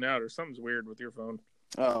 you're cutting out, or something's weird with your phone.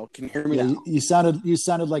 Oh, can you hear me now? You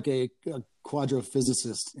sounded like a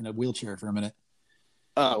quadrophysicist in a wheelchair for a minute.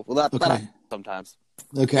 Oh, well, that sometimes.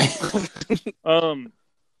 Okay.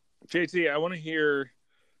 JT, I want to hear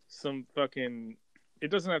some fucking.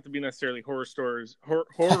 It doesn't have to be necessarily horror stories of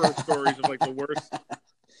like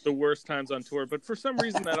the worst times on tour, but for some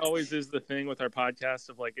reason that always is the thing with our podcast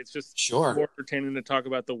of like it's just more entertaining to talk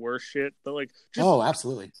about the worst shit, but like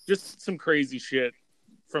absolutely, just some crazy shit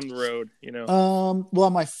from the road, Well,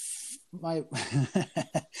 my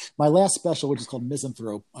my last special, which is called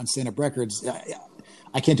Misanthrope on Stand Up Records,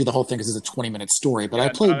 I can't do the whole thing because it's a 20-minute story, but I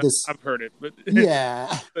played this. I've heard it, but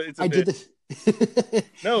I did this.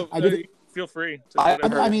 No, I did. Feel free.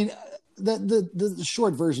 I mean, the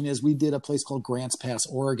short version is we did a place called Grants Pass,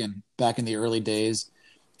 Oregon, back in the early days,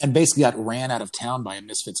 and basically got ran out of town by a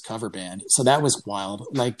Misfits cover band. So that was wild.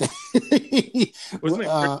 Like, wasn't it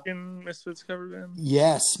Christian Misfits cover band?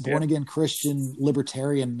 Yes, born again Christian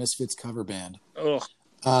libertarian Misfits cover band. Oh,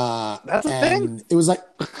 that's a thing. It was like,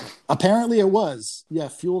 apparently it was,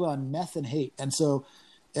 fueled on meth and hate. And so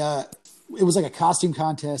it was like a costume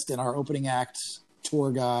contest, and our opening act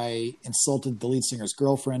tour guy insulted the lead singer's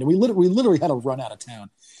girlfriend, and we literally had to run out of town.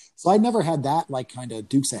 So I'd never had that like kind of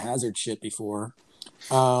Dukes of Hazzard shit before.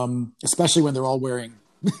 Especially when they're all wearing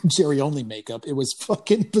Jerry Only makeup. It was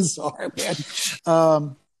fucking bizarre,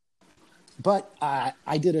 man. But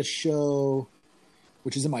I did a show,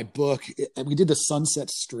 which is in my book. We did the Sunset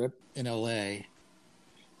Strip in LA,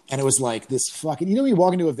 and it was like this fucking. You you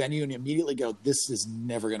walk into a venue and you immediately go, "This is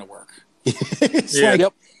never gonna work."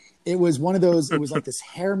 It was one of those. It was like this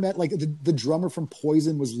hair metal. Like the drummer from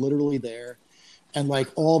Poison was literally there, and like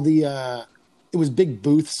all the. It was big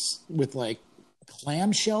booths with like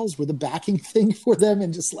clamshells with a backing thing for them,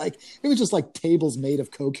 and just like it was just like tables made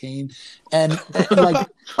of cocaine, and like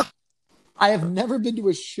I have never been to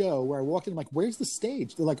a show where I walked in like, where's the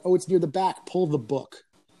stage? They're like, oh, it's near the back. Pull the book.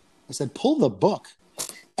 I said, pull the book,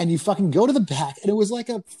 and you fucking go to the back, and it was like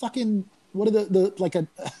a fucking what are the like a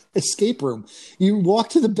escape room. You walk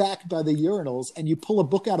to the back by the urinals, and you pull a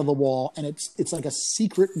book out of the wall, and it's like a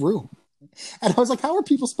secret room. And I was like, how are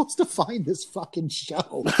people supposed to find this fucking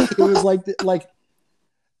show? It was like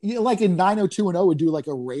You know, like in 90210 would do like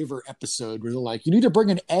a raver episode where they're like, you need to bring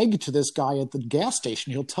an egg to this guy at the gas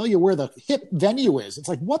station. He'll tell you where the hip venue is. It's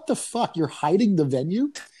like, what the fuck? You're hiding the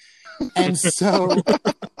venue? And so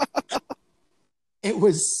it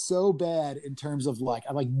was so bad in terms of like,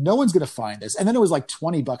 I'm like, no one's going to find this. And then it was like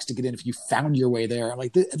 $20 to get in if you found your way there. I'm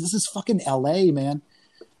like, this is fucking LA, man.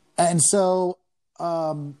 And so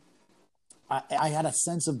I had a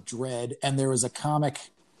sense of dread. And there was a comic.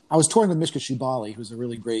 I was touring with Mishka Shubaly, who's a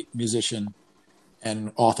really great musician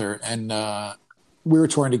and author. And we were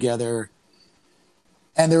touring together.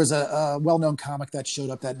 And there was a well-known comic that showed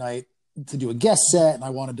up that night to do a guest set, and I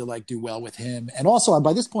wanted to like do well with him. And also,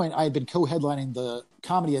 by this point, I had been co-headlining the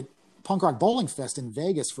comedy at Punk Rock Bowling Fest in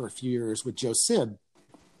Vegas for a few years with Joe Sib.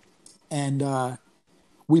 And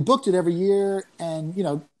we booked it every year. And, you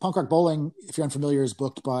know, Punk Rock Bowling, if you're unfamiliar, is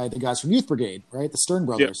booked by the guys from Youth Brigade, right? The Stern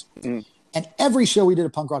Brothers. Yep. Mm. And every show we did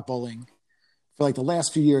at Punk Rock Bowling for like the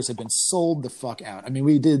last few years had been sold the fuck out. I mean,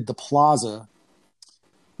 we did the Plaza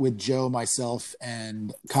with Joe, myself,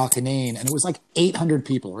 and Kalkanane, and it was like 800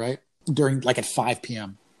 people, right? During like at 5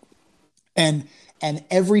 p.m. And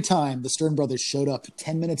every time the Stern Brothers showed up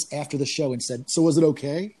 10 minutes after the show and said, "So was it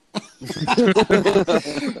okay?"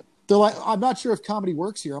 They're like, "I'm not sure if comedy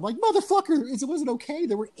works here." I'm like, "Motherfucker, was it okay?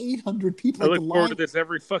 There were 800 people." I look forward to this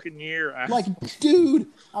every fucking year. Like, dude,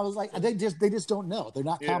 I was like, they just don't know. They're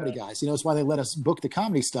not comedy guys. You know, it's why they let us book the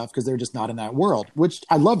comedy stuff, because they're just not in that world. Which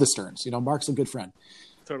I love the Sterns. You know, Mark's a good friend.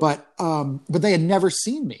 Totally. But they had never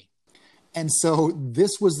seen me. And so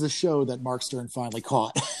this was the show that Mark Stern finally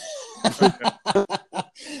caught.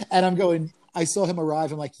 And I saw him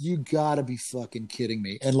arrive. I'm like, you gotta be fucking kidding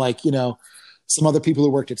me. And like, you know, some other people who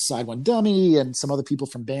worked at Side One Dummy and some other people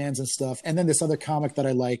from bands and stuff. And then this other comic that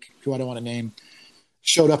I like, who I don't want to name,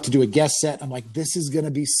 showed up to do a guest set. I'm like, this is going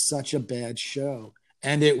to be such a bad show.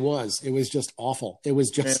 And it was just awful. It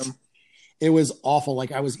was awful.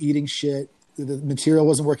 Like, I was eating shit. The material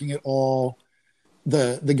wasn't working at all.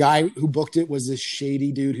 The guy who booked it was this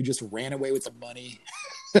shady dude who just ran away with the money.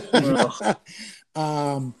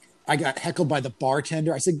 I got heckled by the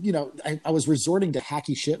bartender. I said, you know, I was resorting to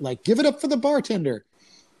hacky shit, like, give it up for the bartender.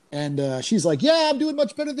 And she's like, yeah, I'm doing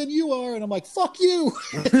much better than you are. And I'm like, fuck you.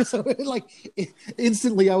 So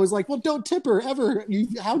instantly I was like, well, don't tip her ever.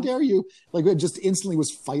 How dare you? Like, it just instantly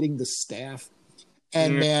was fighting the staff.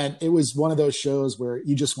 And man, it was one of those shows where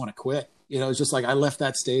you just want to quit. You know, it's just like, I left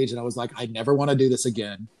that stage and I was like, I never want to do this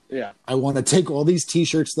again. Yeah. I want to take all these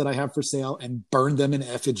t-shirts that I have for sale and burn them in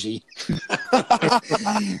effigy.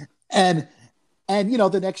 And you know,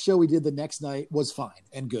 the next show we did the next night was fine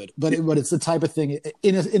and good, but it's the type of thing,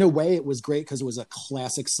 in a way it was great, because it was a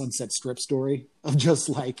classic Sunset Strip story of just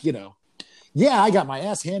like, you know, yeah, I got my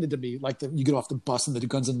ass handed to me. Like, you get off the bus in the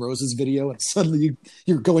Guns N' Roses video and suddenly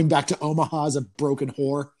you're going back to Omaha as a broken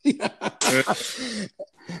whore.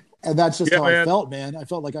 And that's just how I felt, man. I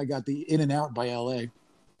felt like I got the in and out by LA.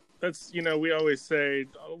 That's, you know, we always say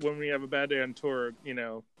when we have a bad day on tour, you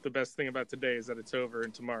know, the best thing about today is that it's over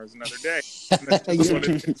and tomorrow's another day. And that's just what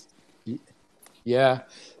it is. Yeah.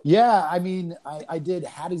 Yeah. I mean, I did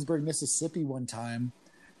Hattiesburg, Mississippi one time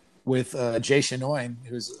with Jay Chenoyne,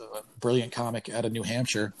 who's a brilliant comic out of New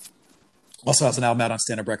Hampshire. Also has an album out on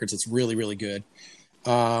Stand Up Records. It's really, really good.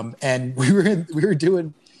 And we were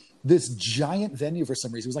doing this giant venue for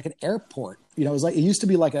some reason. It was like an airport. You know, it used to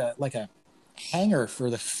be like a hangar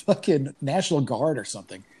for the fucking National Guard or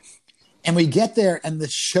something. And we get there and the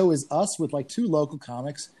show is us with like 2 local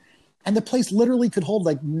comics, and the place literally could hold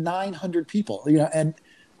like 900 people, you know, and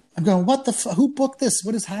I'm going, what the who booked this?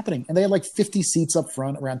 What is happening? And they had like 50 seats up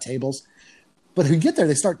front around tables. But when we get there,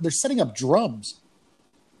 they're setting up drums.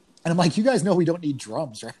 And I'm like, you guys know we don't need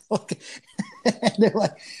drums, right? And they're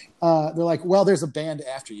like, well, there's a band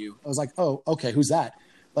after you. I was like, oh, okay, who's that?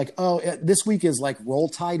 Like, oh, this week is like Roll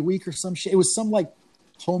Tide week or some shit. It was some like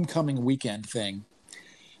homecoming weekend thing.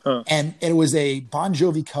 Huh. And it was a Bon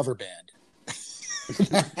Jovi cover band.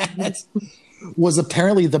 That was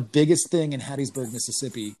apparently the biggest thing in Hattiesburg,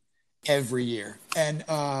 Mississippi every year. And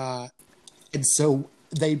so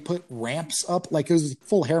they put ramps up, like it was a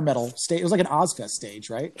full hair metal stage. It was like an Ozfest stage,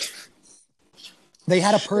 right? They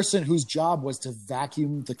had a person whose job was to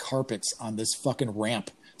vacuum the carpets on this fucking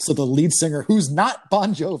ramp. So the lead singer, who's not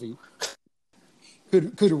Bon Jovi,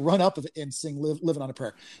 could run up and sing Living on a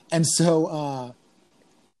Prayer. And so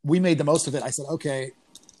we made the most of it. I said, okay,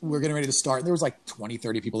 we're getting ready to start. And there was like 20,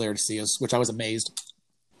 30 people there to see us, which I was amazed.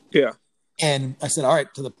 Yeah. And I said, all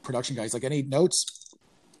right, to the production guys, like, any notes?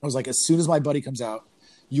 I was like, as soon as my buddy comes out,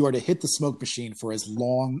 you are to hit the smoke machine for as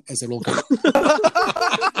long as it will go.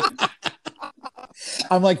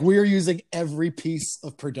 I'm like, we're using every piece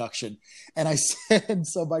of production. And I said, and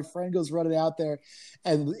so my friend goes running out there,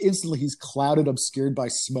 and instantly he's clouded, obscured by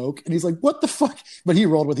smoke. And he's like, what the fuck? But he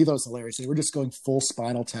rolled with, he thought it was hilarious. We're just going full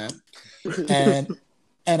Spinal Tap.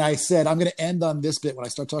 And I said, I'm going to end on this bit. When I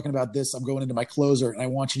start talking about this, I'm going into my closer, and I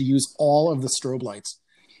want you to use all of the strobe lights.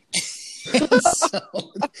 So,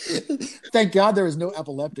 thank God there was no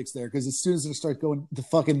epileptics there, because as soon as it starts going,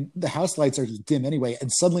 the house lights are just dim anyway,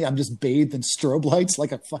 and suddenly I'm just bathed in strobe lights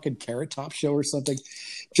like a fucking Carrot Top show or something,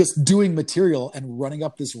 just doing material and running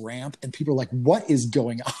up this ramp, and people are like, what is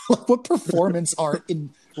going on? What performance art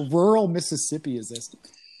in rural Mississippi is this?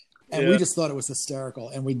 And we just thought it was hysterical,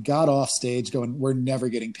 and we got off stage going, we're never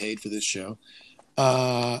getting paid for this show.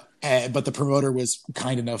 But the promoter was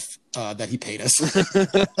kind enough that he paid us.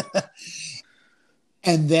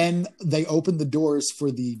 And then they opened the doors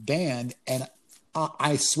for the band, and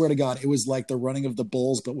I swear to God, it was like the running of the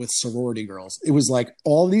bulls, but with sorority girls. It was like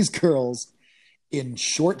all these girls in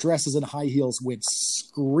short dresses and high heels went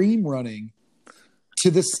scream running to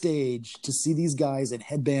the stage to see these guys in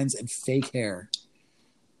headbands and fake hair.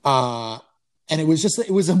 And it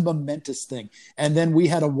was a momentous thing. And then we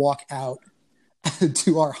had to walk out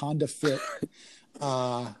to our Honda Fit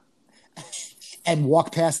and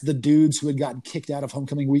walk past the dudes who had gotten kicked out of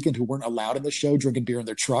homecoming weekend, who weren't allowed in the show, drinking beer in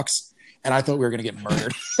their trucks. And I thought we were going to get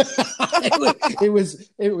murdered. It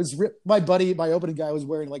was my opening guy was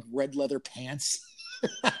wearing like red leather pants.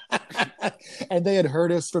 And they had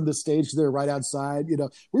heard us from the stage. They're right outside. You know,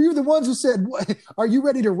 were you the ones who said, "Are you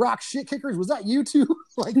ready to rock shit kickers"? Was that you two?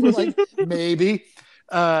 We're like maybe.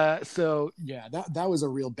 So yeah, that was a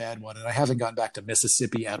real bad one, and I haven't gone back to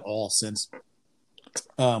Mississippi at all since.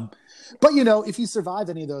 But you know, if you survive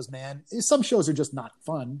any of those, man, some shows are just not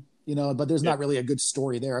fun. You know, but there's not really a good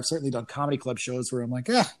story there. I've certainly done comedy club shows where I'm like,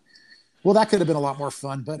 well, that could have been a lot more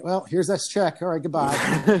fun. But well, here's this check. All right, goodbye.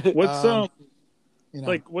 What's you know.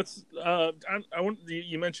 Like what's I want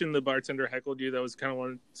you mentioned the bartender heckled you. That was kind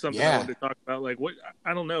of something I wanted to talk about. Like what,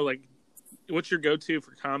 I don't know, like what's your go-to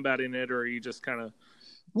for combating it, or are you just kind of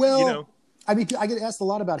you know? I mean, I get asked a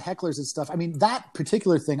lot about hecklers and stuff. I mean, that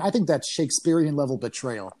particular thing, I think that's Shakespearean level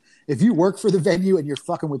betrayal. If you work for the venue and you're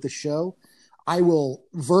fucking with the show, I will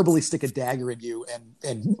verbally stick a dagger in you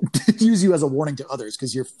and use you as a warning to others,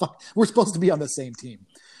 because we're supposed to be on the same team.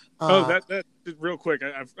 That real quick.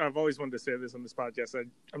 I've always wanted to say this on this podcast.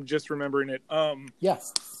 I'm just remembering it.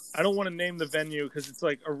 I don't want to name the venue because it's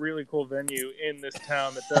like a really cool venue in this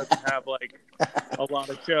town that doesn't have like a lot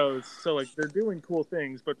of shows. So like they're doing cool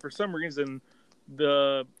things, but for some reason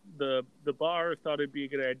the bar thought it'd be a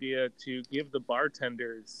good idea to give the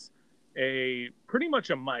bartenders pretty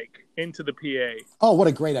much a mic into the PA. Oh, what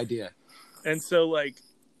a great idea! And so like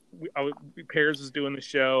Pears was doing the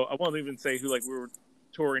show. I won't even say who like we were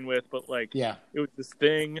touring with, but like it was this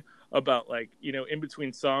thing about like, you know, in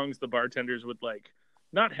between songs the bartenders would like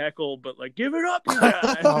not heckle but like give it up, you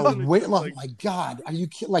guys. My God, are you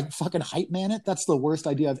like fucking hype man it? That's the worst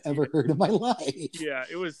idea I've ever heard in my life. Yeah,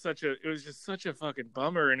 it was just such a fucking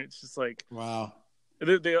bummer. And it's just like, wow.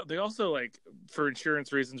 They also like, for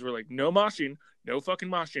insurance reasons, were like, no moshing, no fucking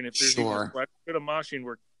moshing. If there's a bit of moshing,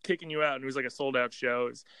 we're kicking you out. And it was like a sold out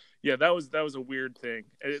show. Yeah, that was a weird thing.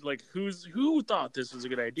 Like, who thought this was a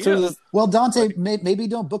good idea? Well, Dante, maybe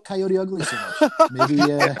don't book Coyote Ugly so much. Maybe.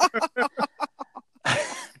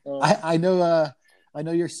 I know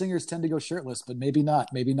your singers tend to go shirtless, but maybe not.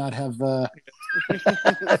 Maybe not have.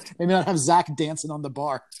 Maybe not have Zach dancing on the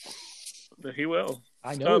bar. He will.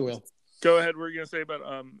 I know he will. Go ahead. What were you gonna say about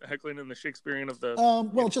heckling and the Shakespearean of the?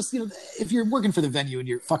 Well, just, you know, if you're working for the venue and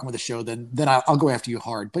you're fucking with the show, then I'll go after you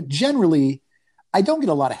hard. But generally, I don't get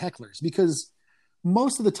a lot of hecklers, because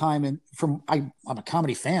most of the time, I'm a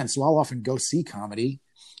comedy fan, so I'll often go see comedy.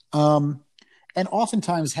 And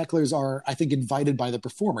oftentimes hecklers are, I think, invited by the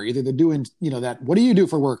performer. Either they're doing, you know, that, what do you do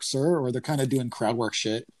for work, sir? Or they're kind of doing crowd work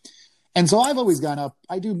shit. And so I've always gone up,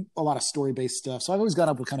 I do a lot of story-based stuff. So I've always gone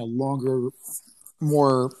up with kind of longer,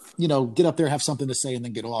 more, you know, get up there, have something to say, and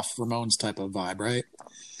then get off, Ramones type of vibe, right?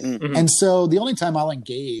 Mm-hmm. And so the only time I'll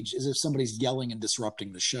engage is if somebody's yelling and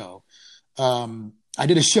disrupting the show. I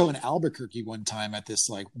did a show in Albuquerque one time at this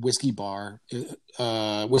like whiskey bar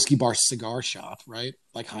cigar shop, right?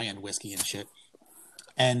 Like high-end whiskey and shit.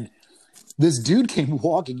 And this dude came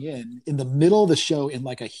walking in the middle of the show in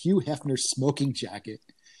like a Hugh Hefner smoking jacket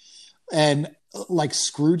and like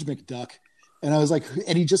Scrooge McDuck. And I was like,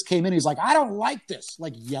 and he just came in. He's like, I don't like this,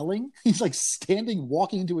 like yelling. He's like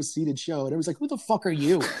walking into a seated show. And I was like, who the fuck are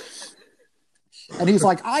you? And he's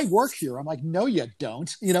like, I work here. I'm like, no, you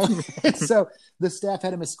don't, you know? So the staff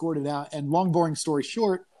had him escorted out. And long, boring story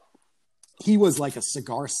short, he was like a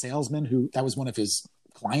cigar salesman that was one of his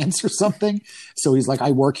clients or something. So he's like,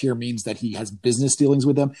 I work here means that he has business dealings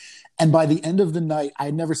with them. And by the end of the night, I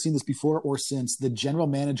had never seen this before or since, the general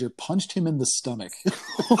manager punched him in the stomach.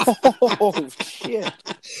 Oh, shit.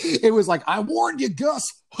 It was like, I warned you, Gus.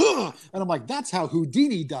 Huh! And I'm like, that's how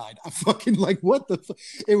Houdini died. I fucking like, what the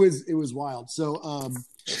It was wild. So,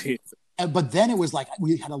 but then it was like,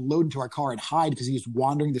 we had to load into our car and hide because he was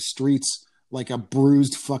wandering the streets like a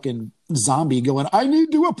bruised fucking zombie going, I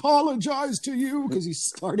need to apologize to you. Because he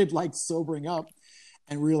started like sobering up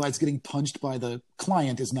and realized getting punched by the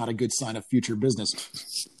client is not a good sign of future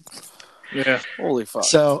business. Yeah. Holy fuck.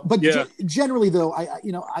 So, but generally though,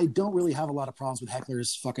 I don't really have a lot of problems with hecklers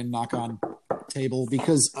fucking knock on table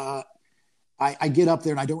because I get up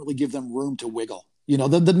there and I don't really give them room to wiggle. You know,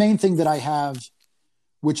 the main thing that I have,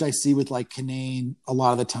 which I see with like Kinane a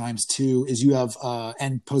lot of the times too, is you have,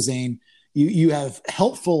 and Posehn, you have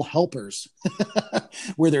helpful helpers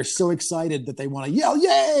where they're so excited that they want to yell,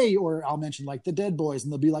 yay! Or I'll mention like the Dead Boys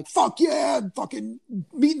and they'll be like, fuck yeah, fucking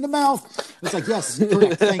meat in the mouth. It's like, yes,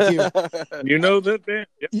 correct, thank you. You know that band?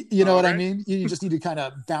 Yep. You know what I mean? You just need to kind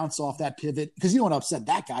of bounce off that pivot because you don't want to upset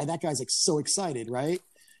that guy. That guy's like so excited, right?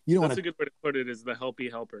 You don't That's a good way to put it is the helpy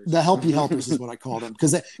helpers. The helpy helpers is what I call them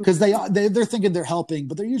because they're thinking they're helping,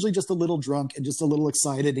 but they're usually just a little drunk and just a little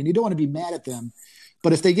excited and you don't want to be mad at them.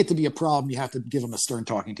 But if they get to be a problem, you have to give them a stern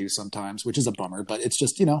talking to sometimes, which is a bummer. But it's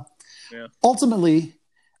just, ultimately,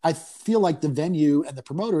 I feel like the venue and the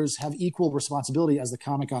promoters have equal responsibility as the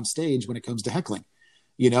comic on stage when it comes to heckling.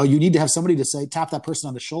 You know, you need to have somebody to say, tap that person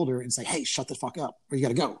on the shoulder and say, hey, shut the fuck up, or you got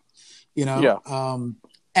to go. You know? Yeah.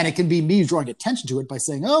 And it can be me drawing attention to it by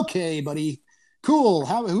saying, okay, buddy, cool.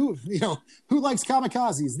 Who likes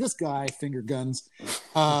kamikazes? This guy, finger guns.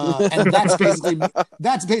 And that's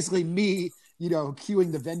basically me,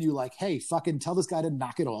 cueing the venue like, hey, fucking tell this guy to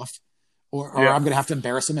knock it off or I'm going to have to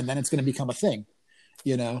embarrass him and then it's going to become a thing,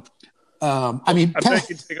 I mean, I bet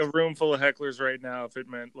you could take a room full of hecklers right now if it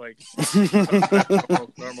meant like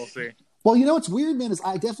normalcy. Well, what's weird, man, is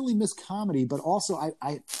I definitely miss comedy, but also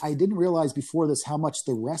I didn't realize before this how much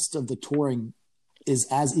the rest of the touring is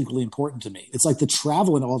as equally important to me. It's like the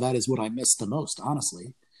travel and all that is what I miss the most,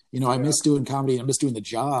 honestly. I miss doing comedy and I miss doing the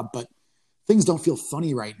job, but things don't feel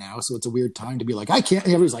funny right now. So it's a weird time to be like, I can't.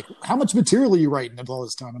 Everybody's like, how much material are you writing at all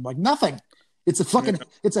this time? I'm like, nothing. It's a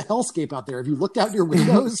hellscape out there. Have you looked out your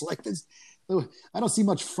windows? Like this, I don't see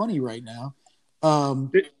much funny right now.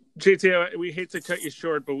 JT, we hate to cut you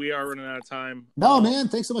short, but we are running out of time. No, man.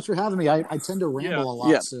 Thanks so much for having me. I tend to ramble a lot.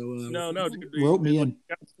 Yeah. So no, rope me in.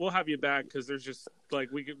 We'll have you back because there's just like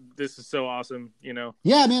this is so awesome,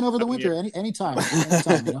 Yeah, man. Over the winter, anytime,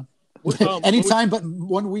 anytime, but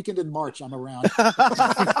one weekend in March, I'm around.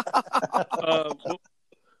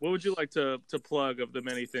 What would you like to plug of the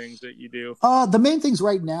many things that you do? The main things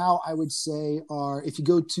right now, I would say, are if you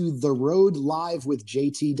go to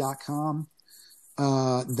theroadlivewithjt.com.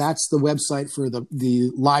 That's the website for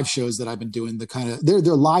the live shows that I've been doing. They're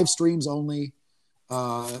live streams only.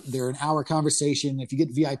 They're an hour conversation. If you get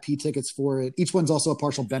VIP tickets for it, each one's also a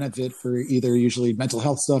partial benefit for either usually mental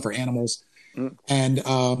health stuff or animals. Mm. And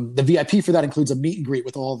the VIP for that includes a meet and greet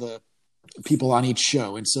with all the people on each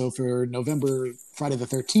show. And so for November, Friday the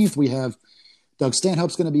 13th, we have Doug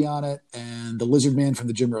Stanhope's going to be on it, and the Lizard Man from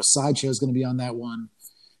the Jim Rose Sideshow is going to be on that one.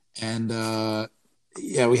 And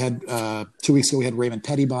we had 2 weeks ago we had Raymond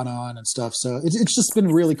Pettibon on and stuff. So it's just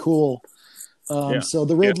been really cool. So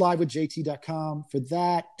the road live with JT.com for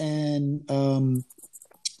that, and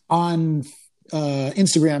on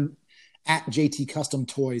Instagram at JT Custom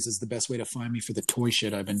Toys is the best way to find me for the toy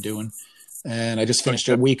shit I've been doing. And I just finished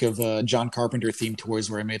a week of John Carpenter themed toys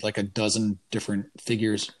where I made like a dozen different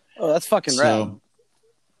figures. Oh, that's fucking rad.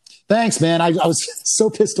 Thanks, man. I was so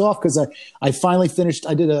pissed off because I finally finished.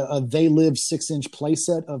 I did a They Live 6-inch play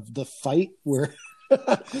set of The Fight where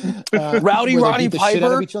Rowdy Roddy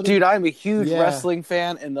Piper. Dude, I'm a huge wrestling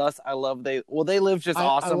fan, and thus I love They Live just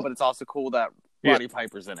awesome, but it's also cool that Roddy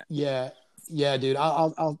Piper's in it. Yeah, dude.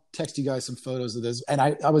 I'll text you guys some photos of this. And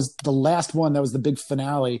I was the last one that was the big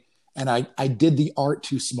finale. And I did the art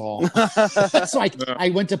too small. So I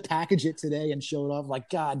went to package it today and show it off. Like,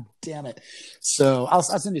 God damn it. So I'll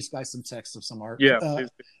send you guys some text of some art. Yeah.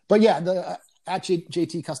 But yeah, at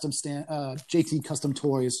JT Custom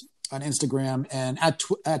Toys on Instagram, and at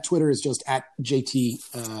Twitter is just at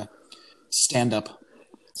JT Stand Up.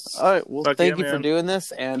 All right. Well, thank you for doing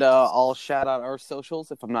this. And I'll shout out our socials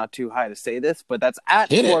if I'm not too high to say this, but that's at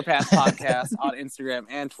TourPass Podcast on Instagram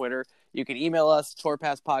and Twitter. You can email us,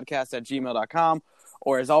 tourpasspodcast@gmail.com.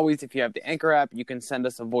 Or as always, if you have the Anchor app, you can send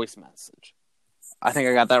us a voice message. I think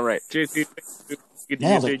I got that right. JT,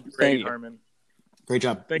 Nailed it. Great, Harmon. Great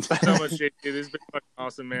job. Thank you so much, JT. This has been fucking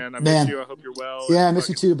awesome, man. I miss you. I hope you're well. Yeah, I miss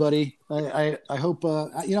you too, buddy. I hope,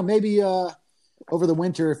 maybe over the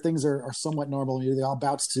winter, if things are somewhat normal, maybe they're all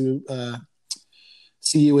about to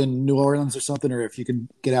see you in New Orleans or something, or if you can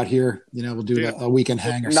get out here, we'll do a weekend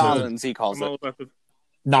hang or something. Nolans, he calls it.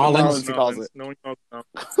 Nolans, he calls it. No one calls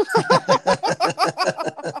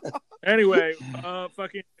it. Anyway,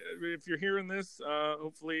 fucking, if you're hearing this,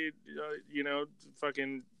 hopefully,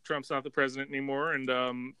 fucking Trump's not the president anymore, and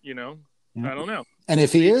I don't know. And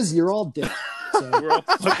if he is, you're all dead. So we're all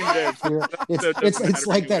fucking dead. It's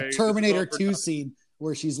like that Terminator 2 scene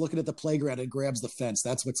where she's looking at the playground and grabs the fence.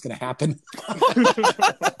 That's what's going to happen.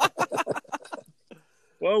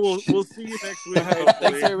 Well, we'll see you next week.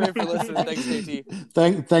 Thanks everybody for listening. Thanks,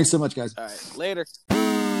 JT. Thanks so much, guys. All right, later.